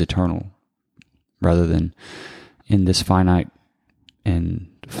hope is eternal rather than in this finite and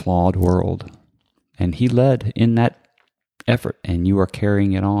flawed world. And He led in that effort, and you are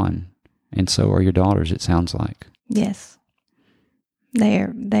carrying it on. And so are your daughters, it sounds like. Yes. They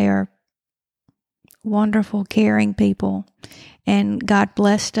are wonderful, caring people. And God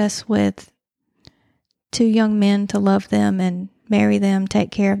blessed us with 2 young men to love them and marry them, take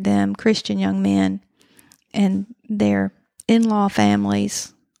care of them, Christian young men. And their in-law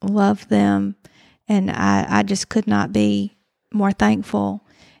families love them. And I just could not be more thankful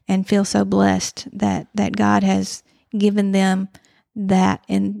and feel so blessed that God has given them that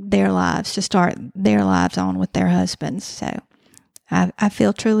in their lives to start their lives on with their husbands. So I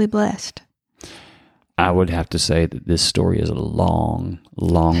feel truly blessed. I would have to say that this story is a long,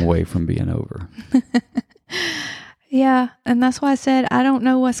 long way from being over. Yeah, and that's why I said I don't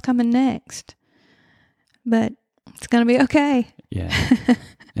know what's coming next, but it's going to be okay. Yeah,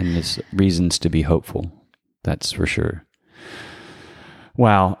 and there's reasons to be hopeful, that's for sure.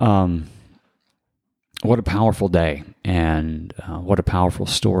 Wow, what a powerful day, and what a powerful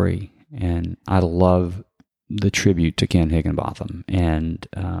story, and I love the tribute to Ken Higginbotham, and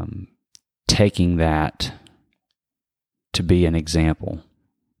taking that to be an example,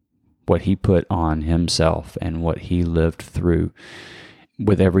 what he put on himself and what he lived through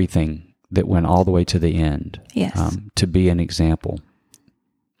with everything that went all the way to the end. Yes. To be an example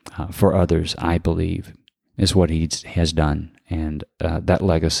for others, I believe, is what he has done. And that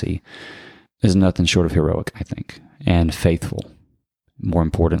legacy is nothing short of heroic, I think, and faithful, more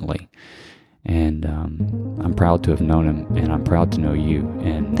importantly. And I'm proud to have known him, and I'm proud to know you,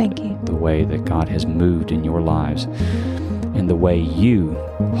 and Thank you. The way that God has moved in your lives, and the way you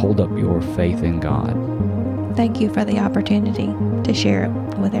hold up your faith in God. Thank you for the opportunity to share it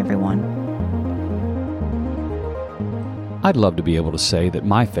with everyone. I'd love to be able to say that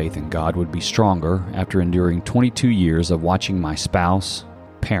my faith in God would be stronger after enduring 22 years of watching my spouse,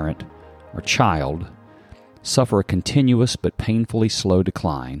 parent, or child suffer a continuous but painfully slow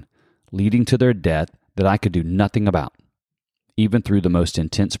decline, leading to their death that I could do nothing about, even through the most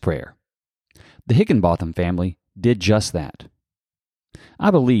intense prayer. The Higginbotham family did just that.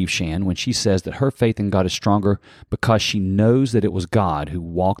 I believe Shan when she says that her faith in God is stronger because she knows that it was God who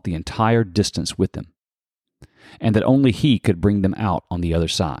walked the entire distance with them, and that only He could bring them out on the other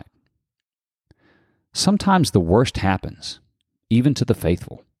side. Sometimes the worst happens, even to the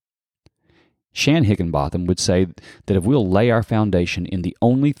faithful. Shan Higginbotham would say that if we'll lay our foundation in the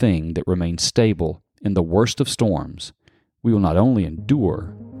only thing that remains stable in the worst of storms, we will not only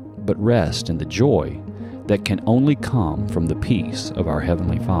endure, but rest in the joy that can only come from the peace of our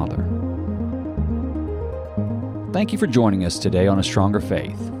Heavenly Father. Thank you for joining us today on A Stronger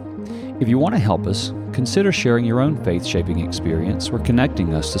Faith. If you want to help us, consider sharing your own faith-shaping experience or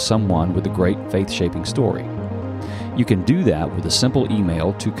connecting us to someone with a great faith-shaping story. You can do that with a simple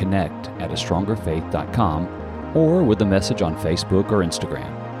email to connect@astrongerfaith.com or with a message on Facebook or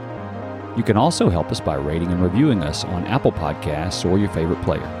Instagram. You can also help us by rating and reviewing us on Apple Podcasts or your favorite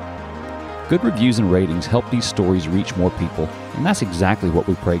player. Good reviews and ratings help these stories reach more people, and that's exactly what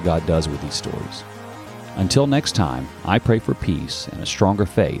we pray God does with these stories. Until next time, I pray for peace and a stronger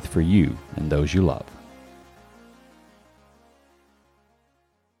faith for you and those you love.